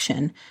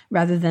transaction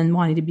rather than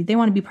they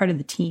want to be part of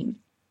the team.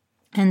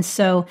 And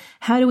so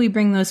how do we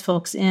bring those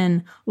folks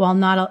in while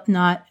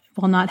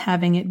not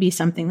having it be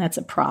something that's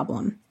a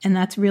problem? And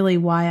that's really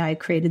why I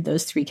created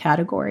those three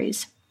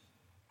categories.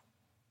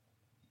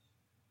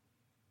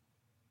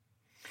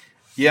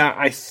 Yeah,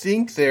 I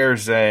think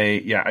there's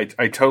I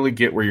totally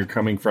get where you're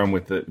coming from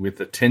with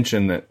the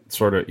tension that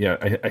sort of,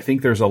 I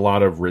think there's a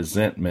lot of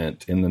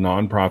resentment in the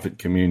nonprofit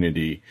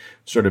community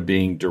sort of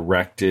being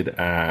directed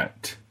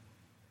at,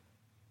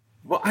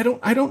 well, I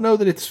don't know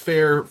that it's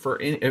fair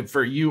for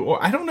you,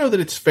 or I don't know that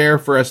it's fair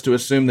for us to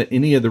assume that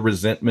any of the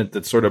resentment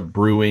that's sort of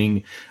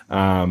brewing, we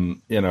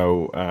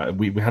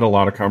had a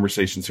lot of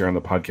conversations here on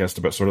the podcast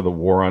about sort of the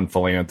war on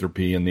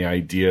philanthropy and the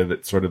idea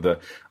that sort of the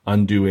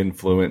undue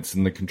influence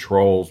and the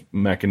control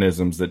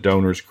mechanisms that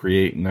donors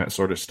create and that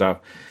sort of stuff.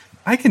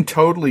 I can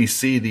totally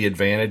see the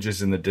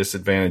advantages and the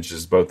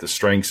disadvantages, both the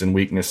strengths and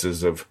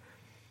weaknesses of,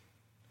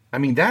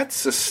 that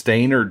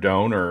sustainer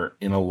donor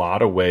in a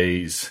lot of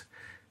ways,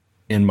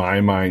 in my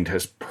mind,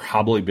 has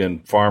probably been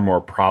far more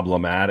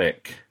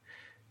problematic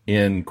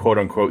in quote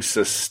unquote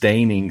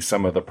sustaining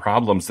some of the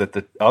problems that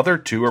the other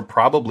two are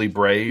probably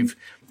brave.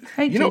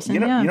 Right, you know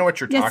what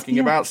you're talking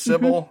about,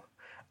 Sybil?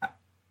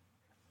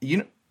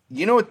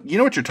 You know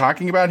what you're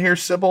talking about here,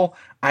 Sybil?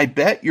 I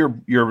bet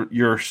your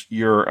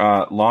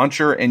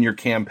launcher and your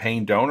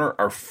campaign donor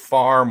are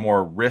far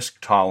more risk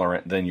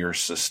tolerant than your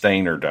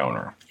sustainer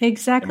donor.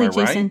 Exactly,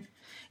 Jason. Right?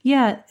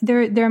 Yeah,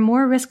 they're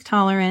more risk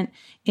tolerant,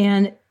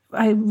 and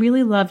I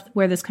really love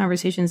where this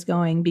conversation is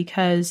going,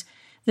 because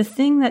the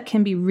thing that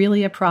can be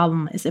really a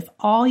problem is if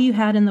all you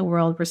had in the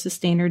world were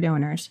sustainer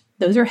donors.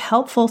 Those are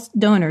helpful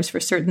donors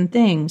for certain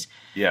things.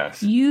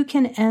 Yes. You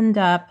can end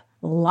up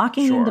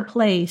locking into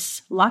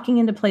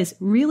place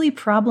really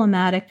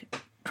problematic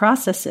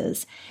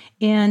processes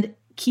and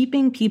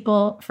keeping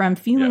people from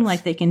feeling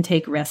like they can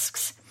take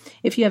risks.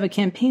 If you have a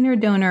campaigner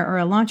donor or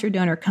a launcher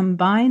donor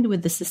combined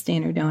with the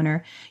sustainer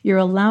donor, you're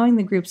allowing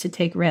the groups to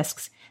take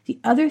risks. The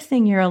other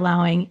thing you're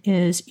allowing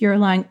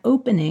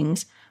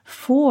openings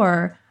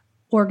for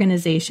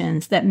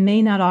organizations that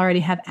may not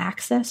already have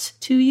access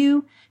to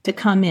you to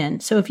come in.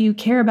 So if you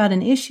care about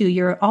an issue,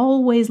 you're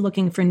always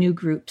looking for new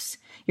groups.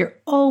 You're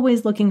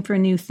always looking for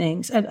new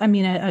things. I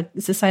mean, a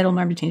societal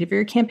norm change. If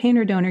you're a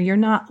campaigner donor, you're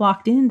not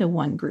locked into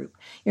one group.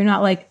 You're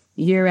not like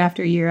year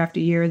after year after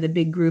year, the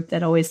big group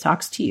that always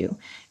talks to you.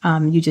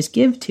 You just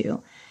give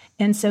to.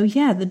 And so,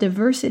 the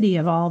diversity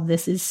of all of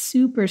this is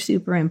super,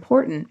 super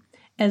important,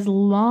 as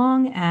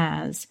long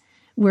as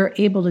we're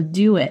able to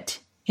do it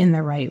in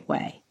the right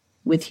way,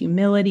 with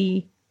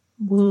humility,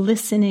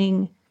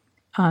 listening,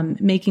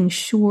 making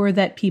sure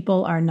that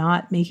people are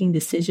not making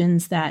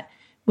decisions that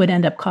would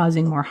end up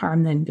causing more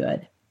harm than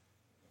good.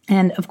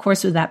 And of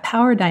course, with that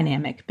power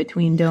dynamic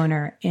between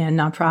donor and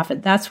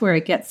nonprofit, that's where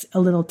it gets a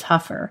little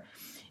tougher.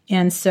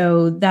 And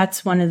so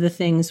that's one of the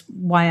things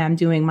why I'm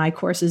doing my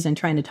courses and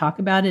trying to talk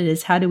about it,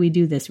 is how do we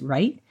do this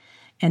right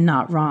and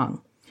not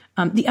wrong?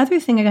 The other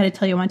thing I want to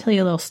tell you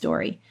a little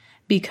story,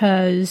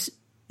 because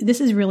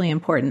this is really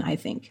important, I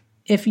think.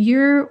 If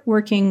you're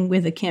working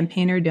with a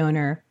campaigner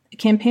donor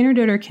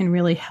can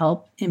really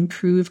help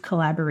improve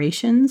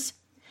collaborations,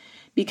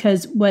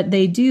 because what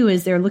they do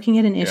is they're looking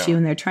at an issue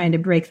and they're trying to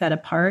break that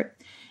apart.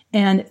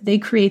 And they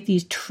create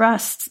this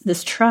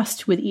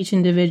trust with each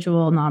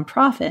individual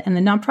nonprofit. And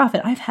the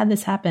nonprofit, I've had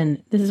this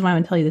happen. This is why I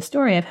want to tell you the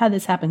story. I've had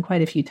this happen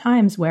quite a few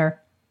times,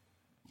 where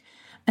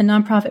a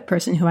nonprofit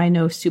person who I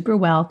know super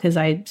well, because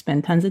I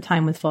spend tons of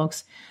time with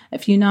folks, a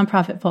few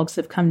nonprofit folks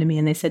have come to me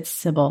and they said,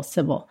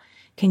 Sybil,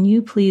 can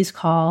you please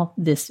call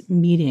this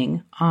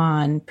meeting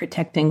on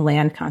protecting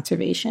land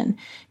conservation?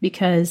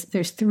 Because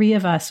there's 3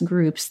 of us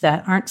groups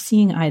that aren't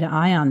seeing eye to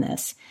eye on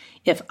this.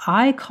 If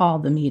I call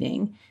the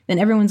meeting, then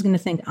everyone's going to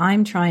think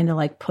I'm trying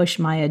to push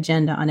my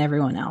agenda on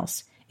everyone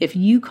else. If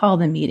you call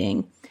the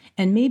meeting,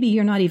 and maybe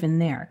you're not even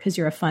there because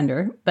you're a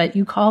funder, but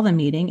you call the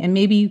meeting and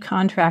maybe you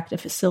contract a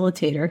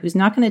facilitator who's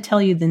not going to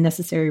tell you the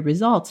necessary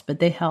results, but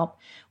they help.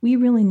 We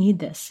really need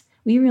this.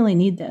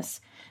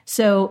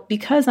 So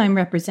because I'm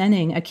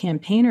representing a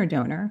campaigner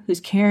donor who's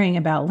caring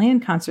about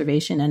land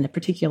conservation and a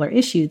particular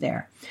issue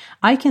there,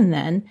 I can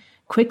then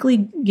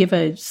quickly give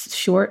a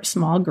short,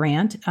 small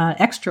grant,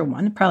 extra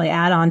one, probably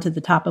add on to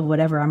the top of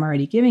whatever I'm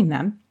already giving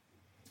them,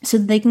 so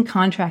that they can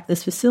contract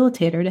this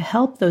facilitator to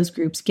help those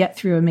groups get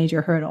through a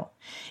major hurdle.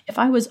 If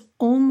I was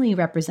only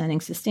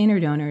representing sustainer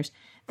donors,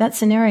 that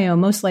scenario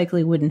most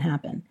likely wouldn't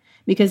happen,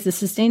 because the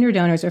sustainer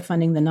donors are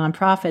funding the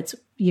nonprofits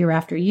year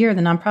after year.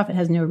 The nonprofit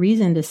has no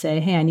reason to say,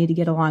 hey, I need to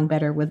get along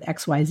better with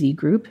XYZ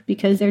group,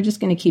 because they're just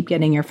going to keep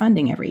getting your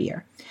funding every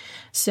year.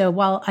 So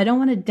while I don't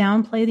want to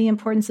downplay the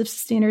importance of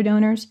sustainer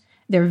donors,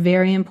 they're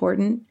very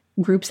important.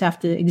 Groups have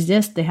to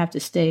exist. They have to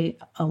stay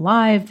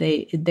alive.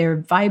 They're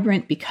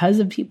vibrant because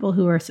of people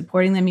who are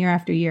supporting them year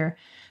after year.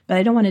 But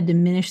I don't want to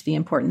diminish the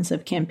importance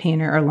of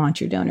campaigner or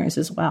launcher donors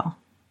as well.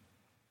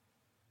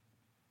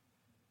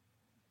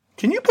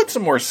 Can you put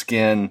some more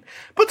skin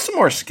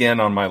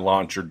on my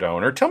launcher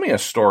donor? Tell me a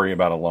story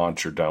about a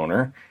launcher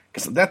donor,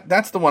 because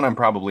that's the one I'm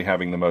probably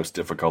having the most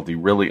difficulty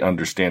really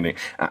understanding.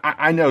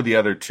 I know the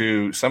other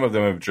two. Some of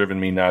them have driven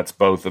me nuts.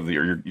 Both of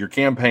your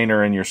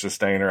campaigner and your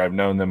sustainer. I've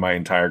known them my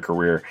entire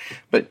career.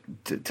 But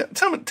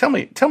tell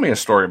me a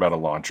story about a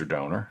launcher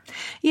donor.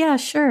 Yeah,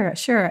 sure.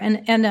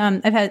 And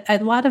I've had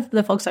a lot of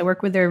the folks I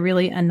work with. They're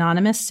really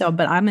anonymous.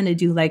 But I'm going to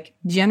do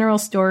general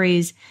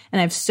stories,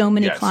 and I have so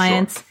many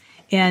clients. Sure.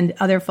 And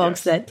other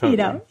folks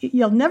totally.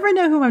 You'll never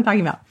know who I'm talking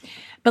about.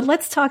 But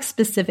let's talk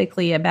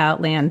specifically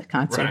about land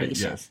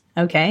conservation. Right, yes.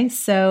 Okay.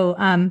 So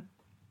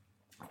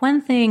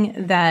one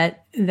thing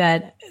that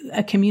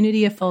a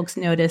community of folks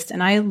noticed,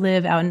 and I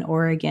live out in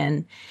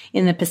Oregon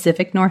in the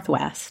Pacific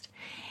Northwest,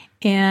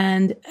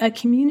 and a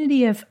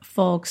community of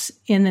folks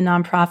in the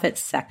nonprofit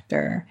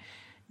sector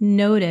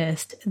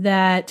noticed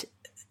that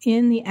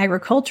in the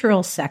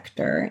agricultural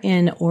sector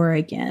in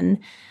Oregon,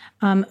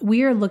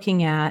 we are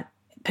looking at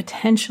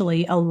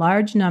potentially a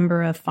large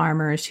number of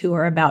farmers who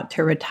are about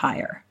to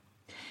retire.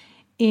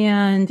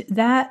 And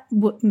that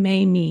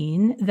may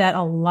mean that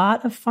a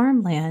lot of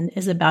farmland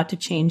is about to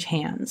change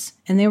hands.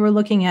 And they were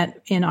looking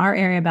at, in our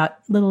area, about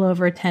a little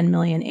over 10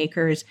 million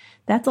acres.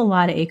 That's a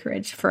lot of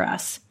acreage for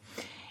us.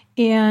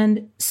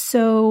 And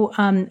so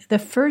the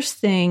first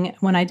thing,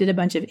 when I did a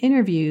bunch of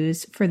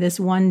interviews for this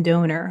one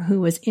donor who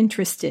was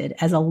interested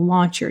as a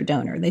launcher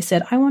donor, they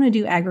said, I want to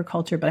do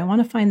agriculture, but I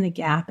want to find the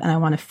gap and I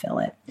want to fill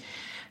it.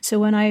 So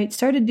when I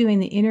started doing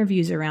the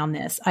interviews around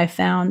this, I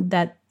found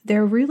that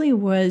there really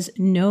was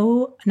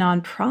no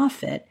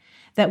nonprofit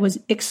that was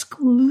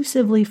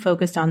exclusively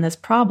focused on this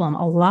problem.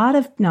 A lot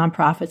of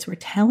nonprofits were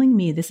telling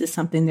me this is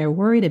something they're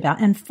worried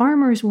about, and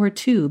farmers were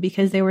too,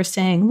 because they were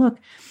saying, look,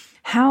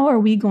 how are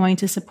we going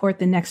to support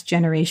the next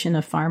generation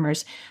of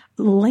farmers?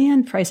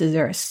 Land prices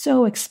are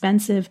so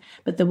expensive,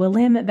 but the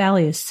Willamette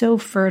Valley is so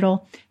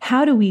fertile.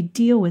 How do we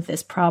deal with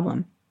this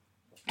problem?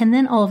 And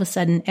then all of a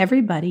sudden,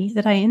 everybody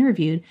that I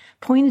interviewed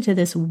pointed to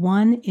this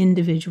one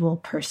individual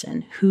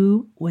person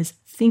who was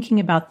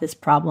thinking about this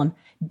problem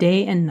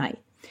day and night.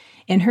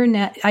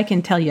 And I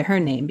can tell you her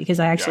name because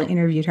I actually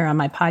interviewed her on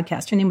my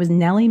podcast. Her name was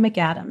Nellie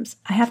McAdams.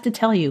 I have to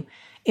tell you,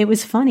 it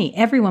was funny.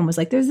 Everyone was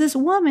like, there's this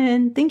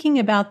woman thinking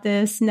about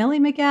this, Nellie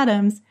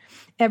McAdams.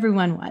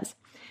 Everyone was.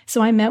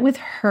 So I met with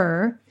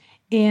her,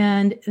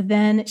 and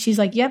then she's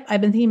like, yep,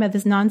 I've been thinking about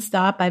this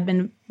nonstop. I've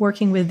been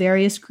working with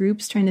various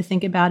groups trying to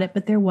think about it,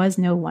 but there was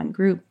no one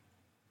group.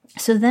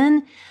 So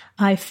then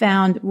I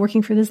found,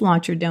 working for this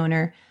launcher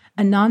donor,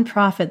 a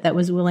nonprofit that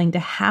was willing to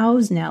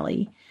house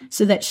Nellie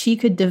so that she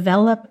could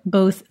develop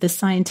both the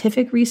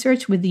scientific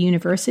research with the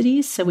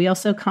universities. So we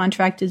also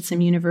contracted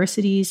some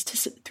universities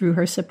through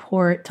her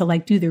support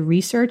to do the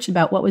research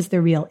about what was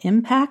the real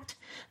impact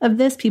of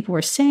this. People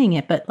were saying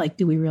it, but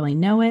do we really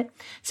know it?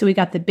 So we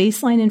got the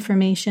baseline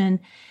information.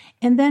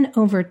 And then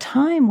over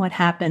time, what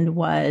happened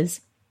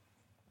was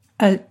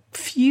a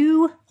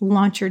few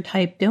launcher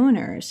type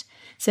donors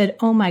said,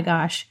 oh my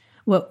gosh,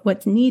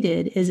 what's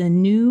needed is a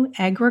new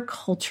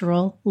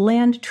agricultural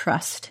land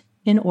trust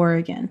in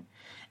Oregon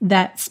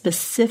that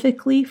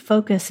specifically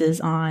focuses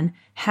on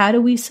how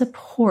do we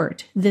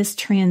support this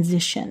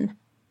transition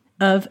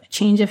of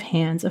change of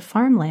hands of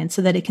farmland so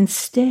that it can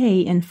stay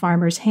in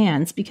farmers'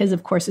 hands, because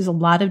of course there's a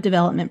lot of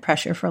development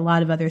pressure for a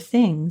lot of other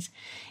things.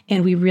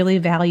 And we really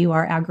value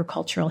our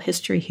agricultural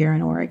history here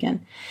in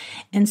Oregon.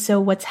 And so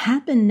what's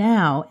happened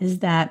now is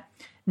that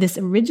this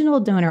original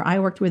donor I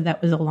worked with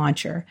that was a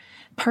launcher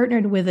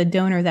partnered with a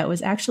donor that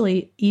was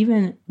actually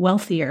even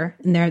wealthier,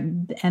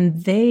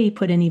 and they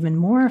put in even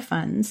more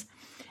funds.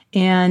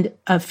 And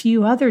a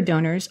few other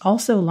donors,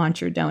 also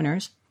launcher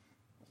donors,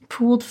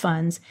 pooled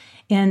funds.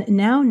 And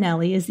now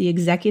Nellie is the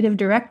executive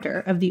director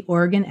of the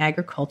Oregon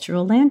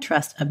Agricultural Land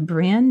Trust, a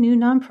brand new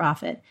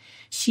nonprofit.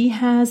 She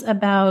has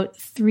about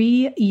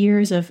 3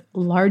 years of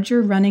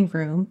larger running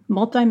room,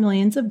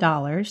 multi-millions of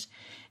dollars,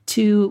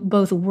 to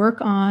both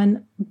work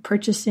on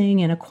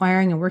purchasing and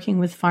acquiring and working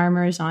with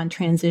farmers on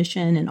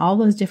transition and all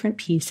those different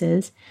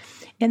pieces.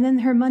 And then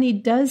her money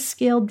does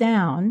scale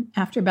down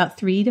after about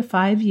 3 to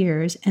 5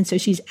 years. And so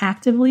she's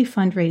actively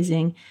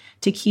fundraising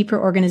to keep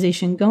her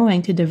organization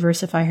going to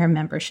diversify her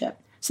membership.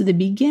 So the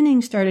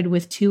beginning started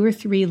with 2 or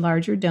 3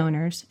 larger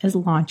donors as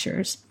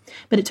launchers,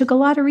 but it took a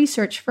lot of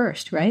research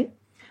first, right?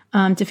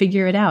 To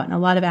figure it out, and a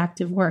lot of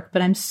active work.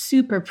 But I'm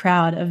super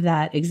proud of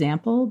that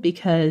example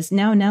because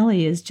now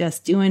Nellie is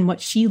just doing what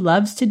she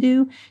loves to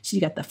do. She's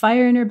got the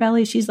fire in her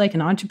belly. She's like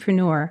an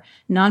entrepreneur,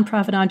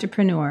 nonprofit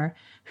entrepreneur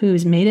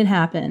who's made it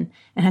happen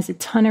and has a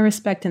ton of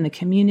respect in the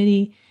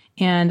community.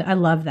 And I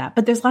love that.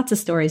 But there's lots of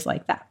stories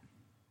like that.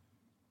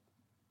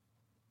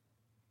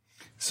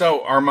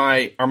 So are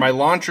my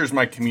launchers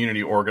my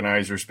community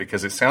organizers?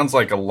 Because it sounds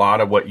like a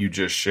lot of what you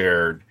just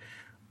shared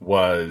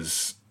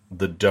was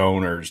the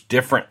donors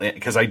differently,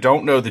 because I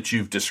don't know that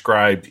you've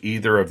described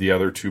either of the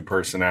other two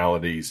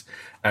personalities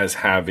as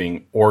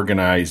having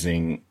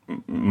organizing.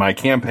 My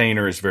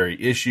campaigner is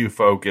very issue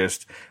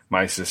focused.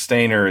 My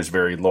sustainer is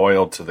very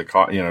loyal to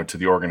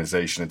the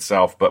organization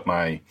itself. But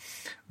my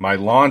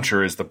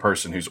launcher is the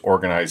person who's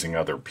organizing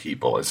other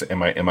people.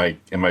 Am I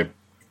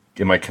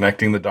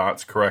connecting the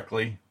dots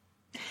correctly?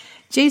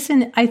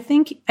 Jason, I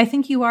think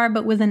you are,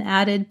 but with an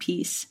added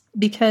piece,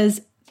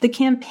 because the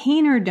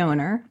campaigner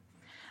donor,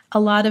 a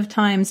lot of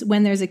times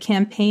when there's a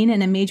campaign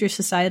and a major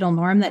societal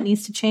norm that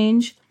needs to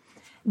change,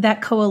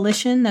 that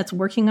coalition that's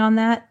working on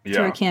that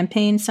through a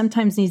campaign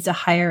sometimes needs to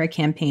hire a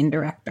campaign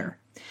director.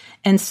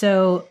 And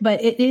so,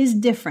 but it is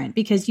different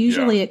because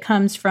usually it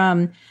comes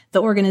from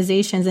the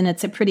organizations and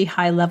it's a pretty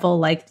high level,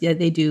 like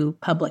they do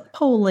public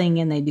polling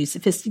and they do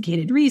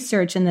sophisticated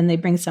research and then they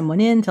bring someone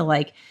in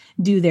to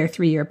do their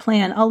 3-year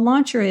plan. A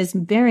launcher is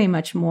very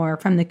much more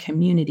from the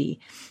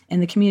community,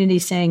 and the community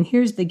saying,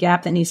 here's the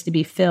gap that needs to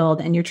be filled.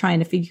 And you're trying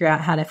to figure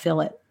out how to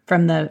fill it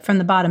from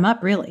the bottom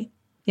up, really.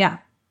 Yeah.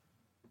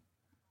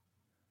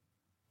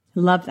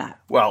 Love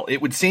that. Well,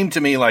 it would seem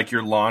to me like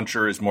your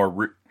launcher is more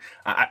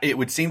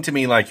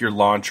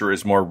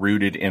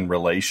rooted in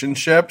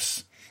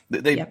relationships.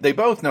 They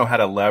both know how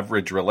to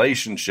leverage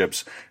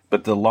relationships,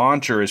 but the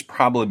launcher is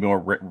probably more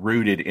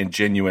rooted in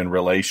genuine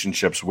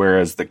relationships,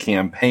 whereas the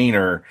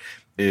campaigner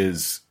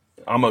is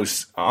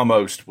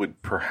almost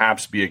would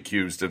perhaps be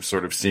accused of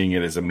sort of seeing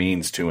it as a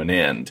means to an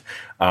end.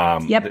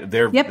 Jason.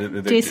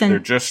 They're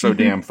just so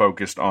damn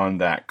focused on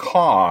that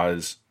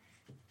cause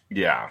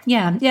Yeah.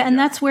 Yeah. And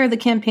that's where the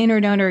campaigner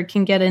donor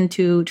can get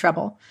into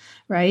trouble,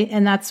 right?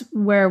 And that's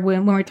where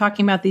when we're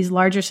talking about these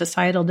larger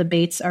societal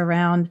debates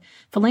around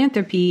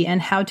philanthropy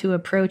and how to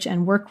approach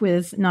and work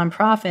with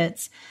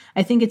nonprofits,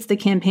 I think it's the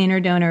campaigner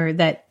donor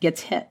that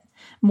gets hit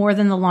more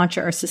than the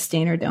launcher or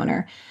sustainer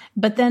donor.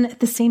 But then at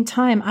the same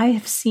time, I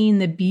have seen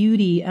the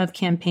beauty of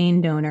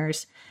campaign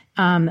donors.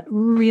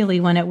 Really,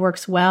 when it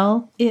works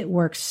well, it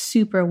works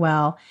super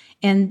well.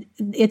 And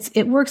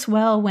it works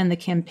well when the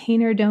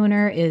campaigner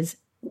donor is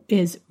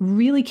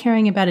really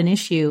caring about an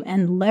issue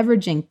and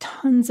leveraging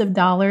tons of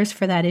dollars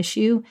for that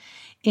issue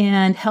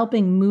and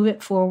helping move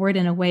it forward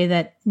in a way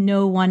that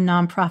no one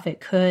nonprofit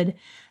could.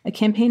 A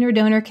campaigner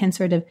donor can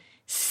sort of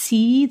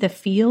see the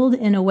field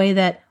in a way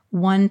that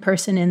one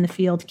person in the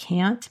field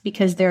can't,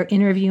 because they're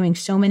interviewing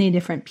so many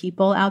different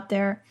people out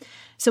there.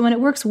 So when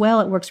it works well,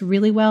 it works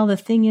really well. The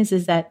thing is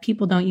that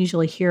people don't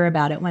usually hear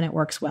about it when it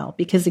works well,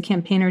 because the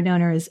campaigner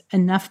donor is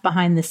enough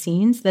behind the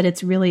scenes that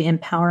it's really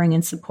empowering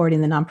and supporting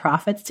the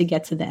nonprofits to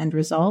get to the end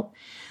result.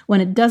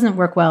 When it doesn't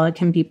work well, it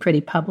can be pretty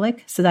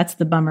public. So that's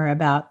the bummer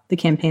about the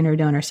campaigner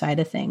donor side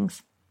of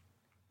things.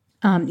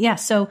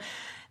 So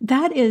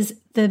that is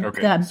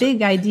the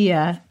big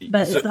idea.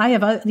 But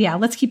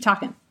let's keep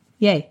talking.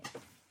 Yay.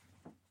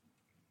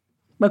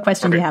 What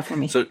question do you have for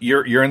me? So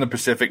you're in the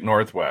Pacific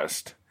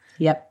Northwest.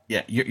 Yep.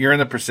 Yeah, you're in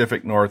the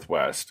Pacific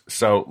Northwest.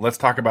 So let's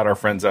talk about our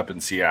friends up in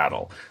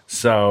Seattle.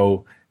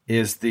 So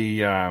is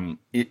the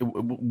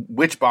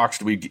which box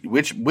do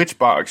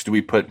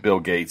we put Bill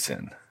Gates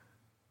in?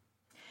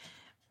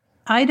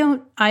 I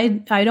don't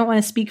want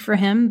to speak for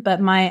him,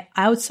 but my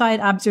outside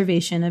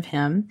observation of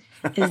him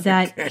is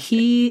that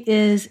he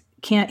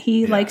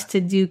likes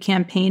to do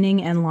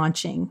campaigning and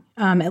launching.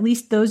 At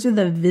least those are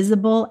the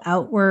visible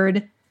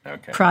outward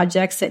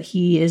projects that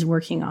he is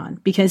working on,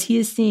 because he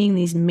is seeing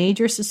these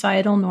major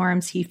societal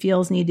norms he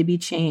feels need to be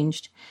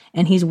changed,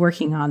 and he's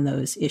working on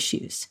those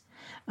issues.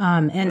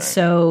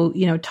 So,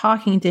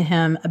 talking to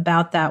him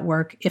about that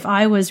work, if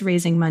I was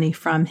raising money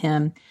from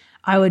him,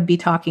 I would be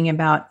talking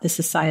about the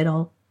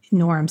societal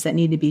norms that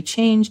need to be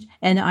changed,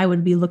 and I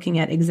would be looking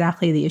at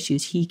exactly the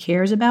issues he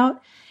cares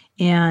about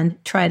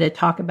and try to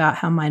talk about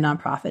how my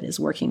nonprofit is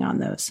working on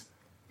those.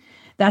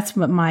 That's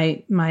what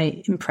my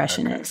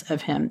impression is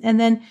of him. And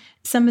then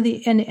some of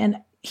the,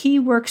 and he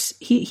works,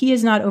 he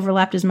has not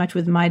overlapped as much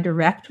with my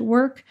direct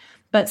work,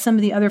 but some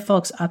of the other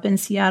folks up in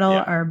Seattle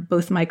are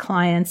both my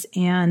clients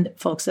and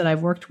folks that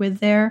I've worked with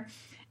there.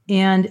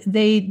 And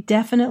they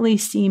definitely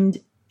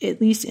seemed,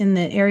 at least in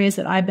the areas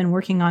that I've been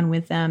working on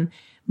with them,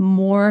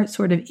 more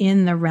sort of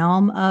in the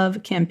realm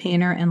of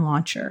campaigner and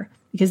launcher,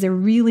 because they're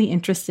really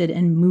interested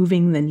in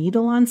moving the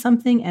needle on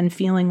something and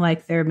feeling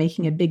like they're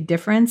making a big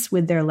difference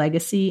with their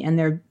legacy, and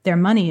their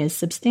money is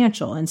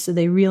substantial. And so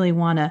they really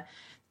want to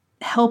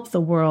help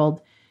the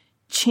world,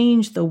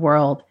 change the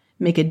world,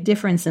 make a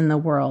difference in the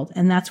world.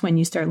 And that's when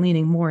you start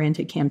leaning more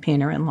into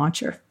campaigner and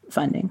launcher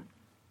funding.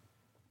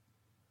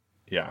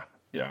 Yeah.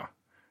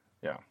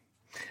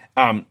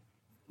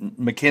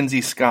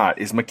 Mackenzie Scott.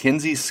 Is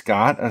Mackenzie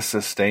Scott a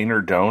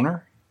sustainer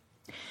donor?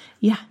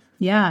 Yeah.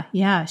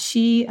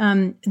 She,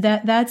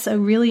 that's a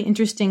really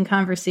interesting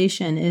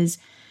conversation.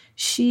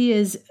 She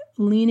is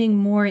leaning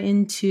more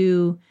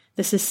into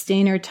the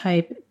sustainer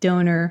type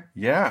donor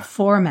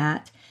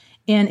format.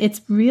 And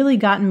it's really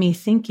gotten me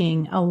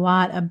thinking a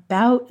lot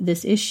about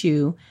this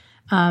issue.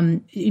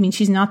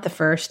 She's not the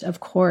first, of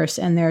course,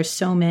 and there's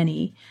so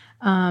many.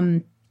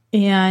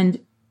 And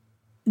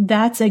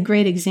that's a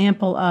great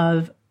example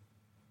of,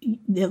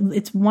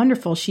 it's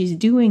wonderful she's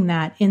doing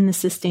that in the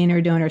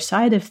sustainer donor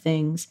side of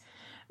things.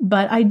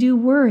 But I do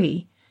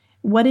worry,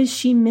 what is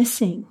she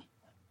missing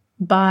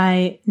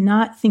by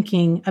not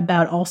thinking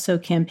about also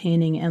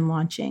campaigning and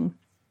launching?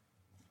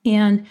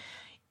 And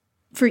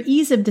for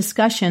ease of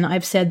discussion,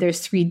 I've said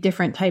there's 3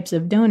 different types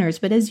of donors,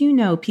 but as you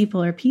know,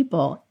 people are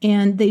people,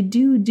 and they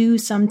do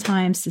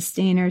sometimes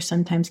sustainer,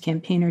 sometimes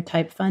campaigner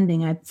type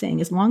funding. I'm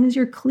saying as long as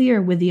you're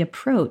clear with the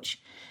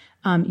approach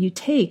you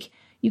take,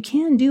 you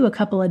can do a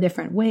couple of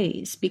different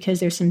ways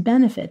because there's some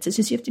benefits. It's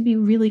just you have to be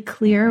really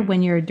clear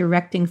when you're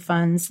directing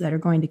funds that are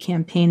going to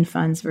campaign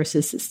funds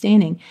versus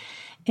sustaining.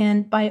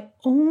 And by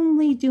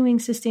only doing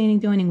sustaining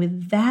donating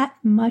with that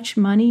much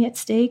money at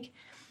stake,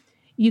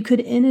 you could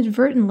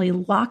inadvertently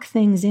lock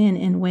things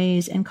in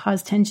ways and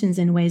cause tensions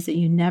in ways that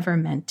you never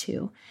meant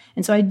to.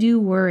 And so I do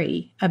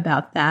worry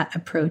about that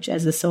approach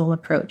as the sole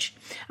approach.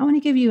 I want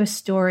to give you a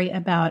story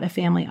about a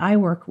family I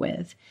work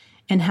with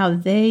and how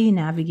they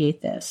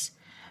navigate this.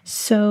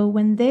 So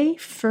when they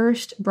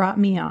first brought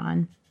me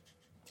on,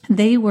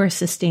 they were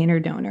sustainer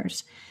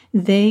donors.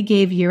 They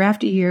gave year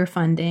after year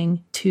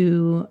funding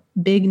to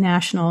big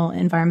national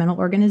environmental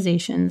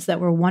organizations that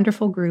were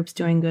wonderful groups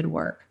doing good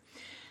work.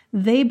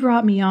 They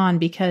brought me on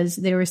because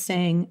they were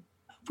saying,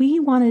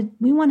 we want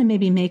to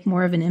maybe make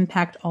more of an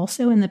impact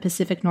also in the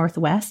Pacific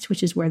Northwest,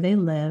 which is where they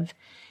live.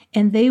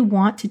 And they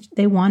wanted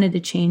to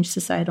change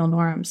societal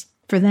norms.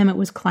 For them, it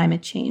was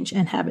climate change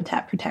and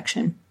habitat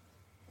protection.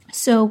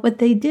 So what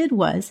they did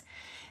was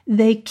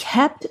they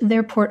kept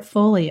their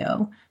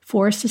portfolio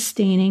for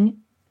sustaining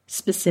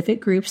specific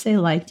groups they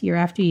liked year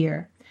after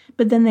year,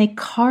 but then they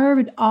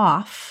carved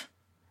off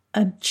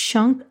a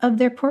chunk of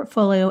their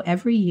portfolio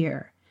every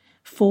year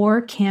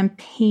for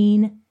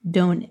campaign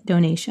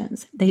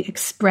donations. They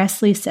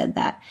expressly said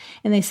that.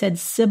 And they said,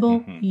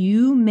 Sybil,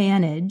 you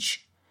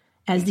manage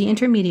as the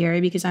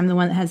intermediary, because I'm the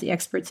one that has the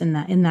experts in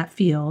that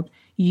field,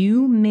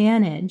 you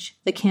manage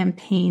the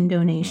campaign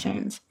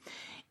donations.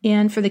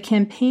 And for the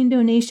campaign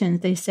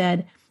donations, they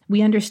said,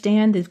 we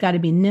understand they've got to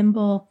be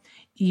nimble.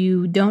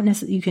 You don't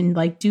necessarily, you can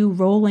like do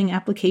rolling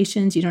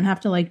applications. You don't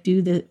have to like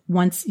do the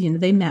once,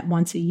 they met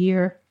once a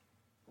year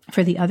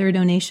for the other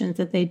donations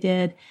that they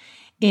did.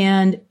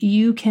 And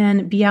you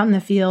can be out in the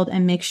field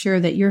and make sure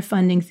that you're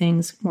funding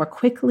things more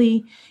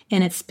quickly.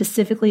 And it's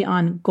specifically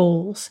on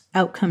goals,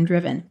 outcome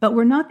driven. But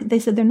they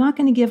said they're not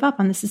going to give up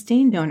on the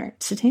sustaining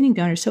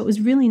donors. So it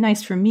was really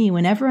nice for me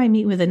whenever I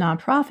meet with a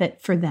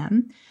nonprofit for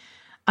them,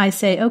 I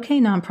say,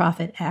 okay,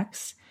 nonprofit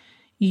X,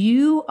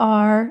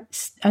 you're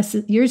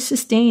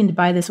sustained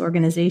by this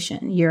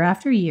organization year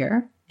after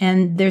year.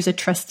 And there's a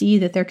trustee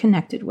that they're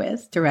connected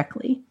with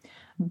directly.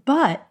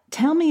 But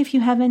tell me if you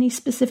have any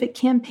specific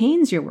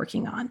campaigns you're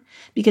working on,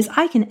 because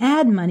I can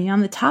add money on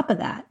the top of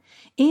that.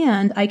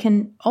 And I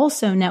can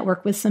also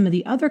network with some of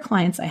the other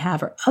clients I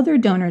have or other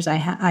donors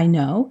I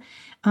know,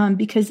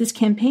 because this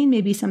campaign may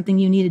be something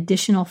you need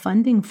additional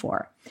funding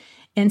for.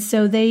 And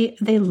so they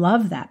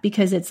love that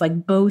because it's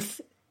like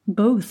both,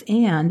 but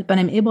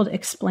I'm able to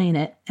explain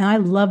it. And I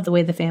love the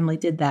way the family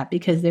did that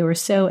because they were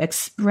so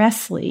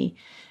expressly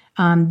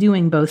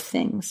doing both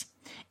things,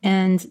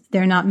 and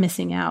they're not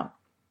missing out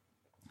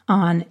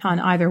on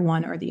either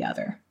one or the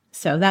other.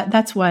 So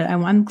that's what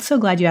I'm so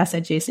glad you asked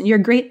that, Jason. You're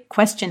a great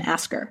question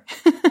asker.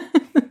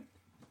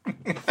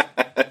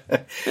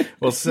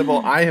 Well,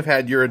 Sybil, I have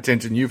had your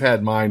attention. You've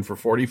had mine for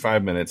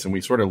 45 minutes, and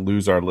we sort of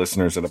lose our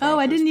listeners at about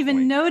I didn't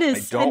even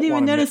notice. I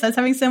was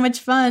having so much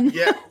fun.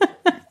 Yeah.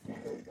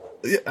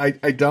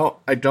 I don't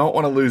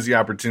want to lose the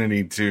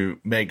opportunity to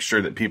make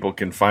sure that people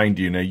can find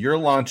you. Now, you're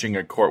launching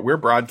a course. We're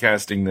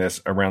broadcasting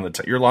this around the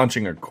time. You're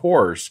launching a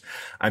course,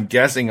 I'm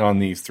guessing, on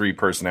these three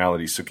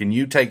personalities. So can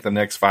you take the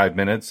next 5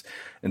 minutes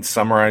and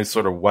summarize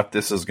sort of what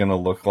this is going to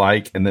look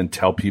like and then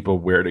tell people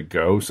where to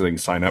go so they can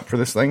sign up for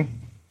this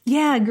thing?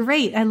 Yeah,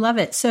 great. I love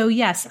it. So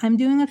yes, I'm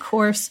doing a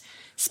course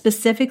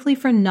specifically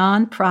for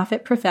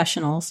nonprofit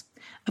professionals.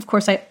 Of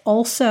course, I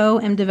also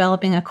am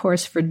developing a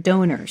course for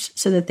donors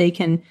so that they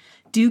can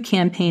do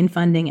campaign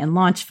funding and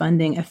launch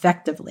funding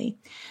effectively.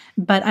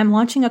 But I'm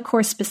launching a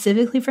course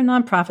specifically for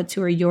nonprofits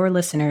who are your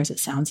listeners, it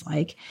sounds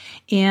like.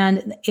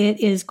 And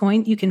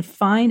you can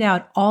find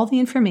out all the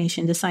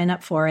information to sign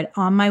up for it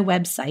on my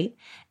website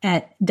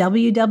at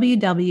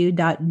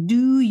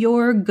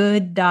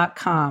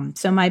www.doyourgood.com.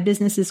 So my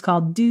business is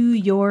called Do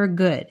Your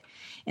Good.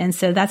 And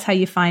so that's how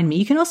you find me.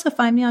 You can also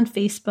find me on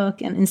Facebook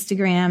and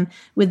Instagram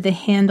with the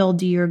handle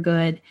Do Your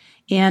Good.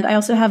 And I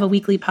also have a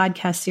weekly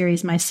podcast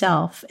series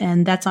myself,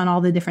 and that's on all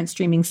the different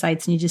streaming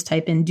sites. And you just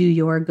type in Do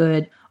Your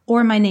Good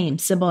or my name,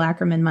 Sybil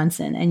Ackerman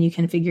Munson, and you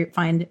can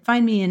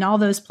find me in all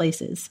those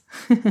places.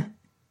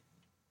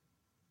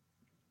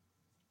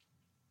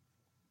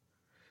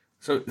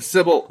 So,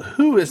 Sybil,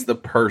 who is the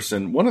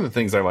person? One of the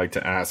things I like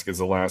to ask is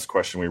the last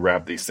question we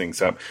wrap these things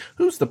up.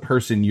 Who's the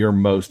person you're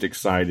most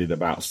excited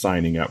about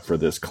signing up for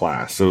this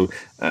class? So,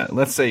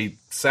 let's say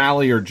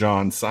Sally or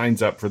John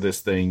signs up for this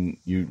thing.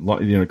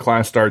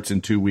 Class starts in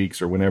 2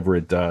 weeks or whenever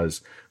it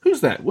does. Who's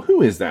that?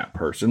 Who is that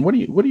person? What are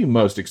you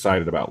most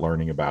excited about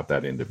learning about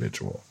that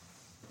individual?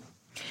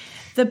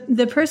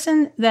 The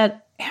person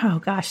that, oh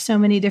gosh, so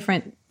many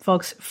different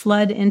folks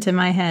flood into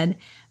my head,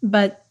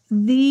 but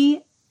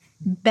the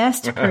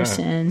best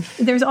person,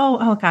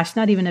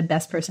 not even a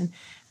best person.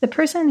 The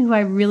person who I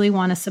really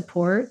want to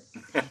support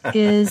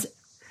is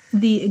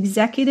the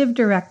executive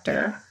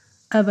director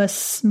of a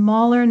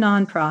smaller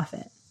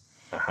nonprofit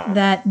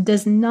that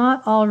does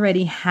not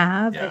already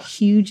have a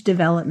huge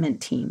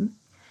development team.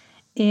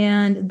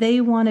 And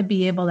they want to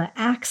be able to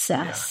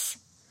access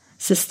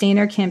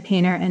sustainer,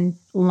 campaigner, and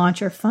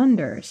launcher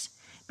funders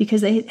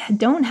because they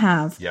don't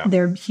have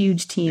their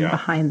huge team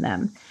behind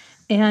them.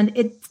 And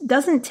it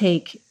doesn't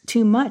take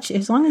too much.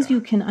 As long as you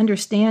can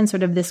understand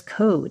sort of this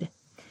code,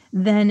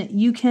 then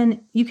you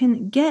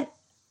can get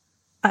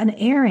an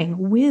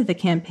airing with a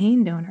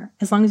campaign donor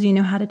as long as you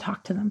know how to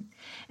talk to them.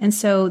 And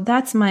so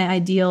that's my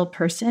ideal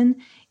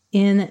person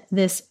in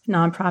this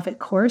nonprofit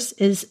course,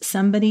 is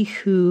somebody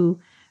who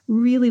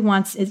really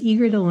is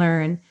eager to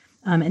learn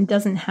and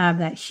doesn't have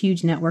that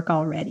huge network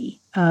already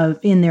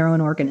in their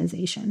own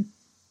organization.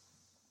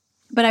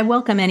 But I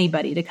welcome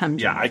anybody to come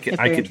join if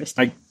they're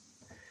interested.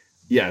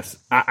 Yes,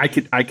 I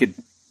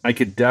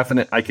could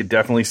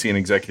definitely see an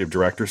executive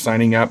director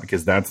signing up,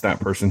 because that's that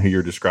person who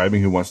you're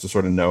describing who wants to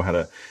sort of know how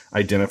to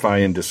identify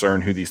and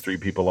discern who these three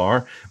people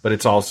are. But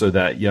it's also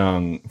that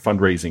young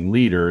fundraising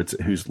leader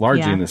who's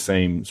largely in the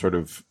same sort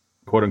of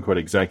quote unquote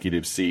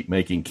executive seat,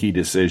 making key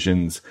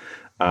decisions.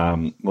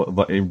 I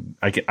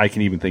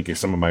can even think of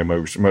some of my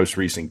most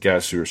recent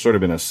guests who are sort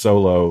of in a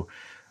solo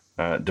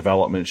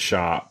development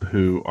shop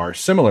who are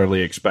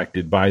similarly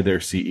expected by their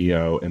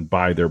CEO and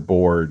by their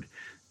board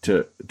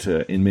to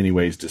in many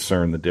ways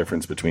discern the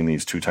difference between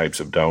these two types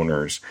of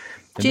donors.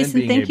 And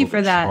Jason, thank you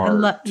for that. I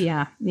love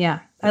that.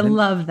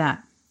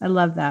 I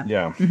love that.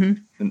 Yeah.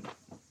 Mm-hmm.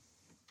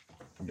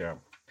 Yeah.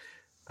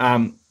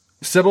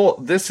 Sybil,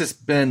 this has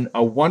been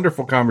a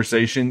wonderful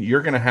conversation.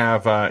 You're going to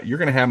have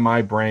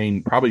my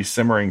brain probably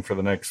simmering for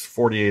the next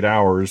 48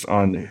 hours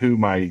on who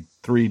my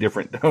 3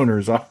 different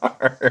donors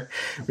are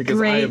because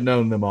Great. I have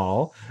known them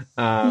all.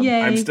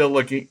 Yay. I'm still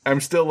looking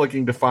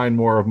to find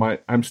more of my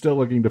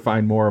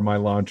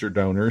launcher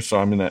donors. So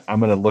I'm going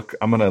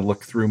to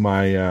look through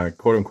my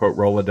quote unquote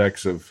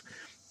Rolodex of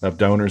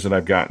donors that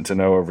I've gotten to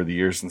know over the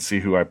years and see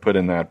who I put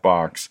in that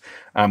box.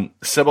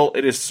 Sybil,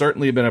 it has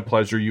certainly been a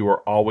pleasure. You are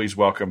always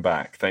welcome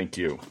back. Thank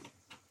you.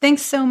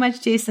 Thanks so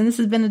much, Jason. This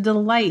has been a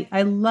delight.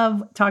 I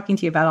love talking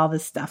to you about all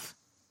this stuff.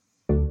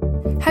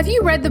 Have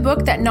you read the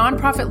book that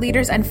nonprofit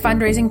leaders and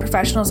fundraising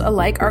professionals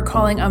alike are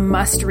calling a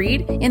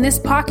must-read? In this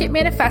pocket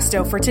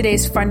manifesto for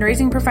today's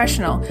fundraising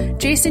professional,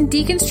 Jason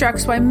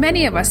deconstructs why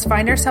many of us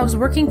find ourselves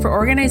working for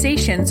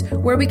organizations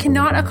where we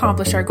cannot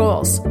accomplish our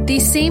goals.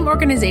 These same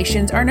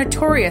organizations are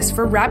notorious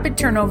for rapid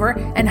turnover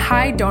and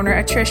high donor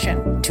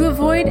attrition. To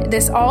avoid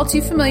this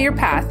all-too-familiar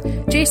path,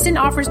 Jason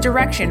offers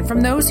direction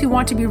from those who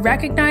want to be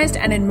recognized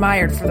and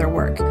admired for their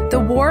work. The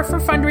war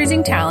for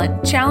fundraising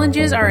talent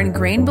challenges our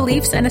ingrained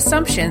beliefs and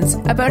assumptions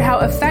about how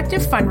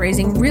effective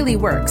fundraising really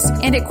works,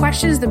 and it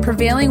questions the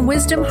prevailing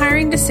wisdom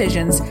hiring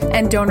decisions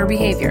and donor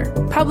behavior.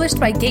 Published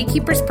by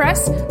Gatekeepers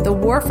Press, The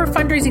War for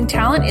Fundraising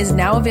Talent is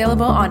now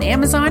available on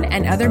Amazon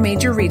and other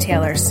major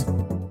retailers.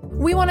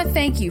 We want to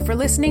thank you for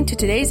listening to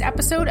today's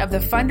episode of the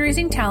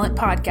Fundraising Talent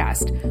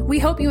Podcast. We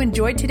hope you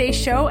enjoyed today's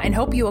show and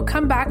hope you will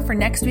come back for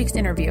next week's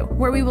interview,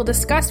 where we will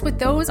discuss with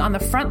those on the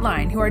front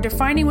line who are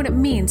defining what it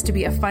means to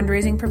be a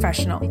fundraising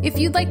professional. If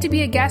you'd like to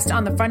be a guest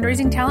on the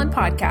Fundraising Talent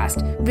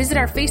Podcast, visit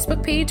our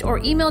Facebook page or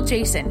email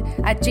Jason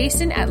at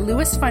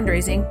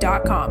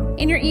jason@lewisfundraising.com.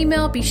 In your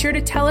email, be sure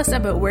to tell us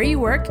about where you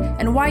work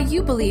and why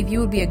you believe you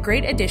would be a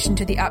great addition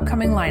to the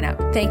upcoming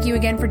lineup. Thank you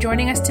again for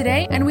joining us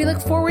today, and we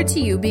look forward to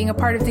you being a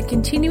part of the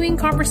continuing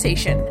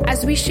conversation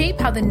as we shape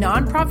how the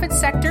nonprofit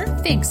sector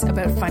thinks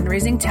about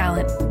fundraising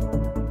talent.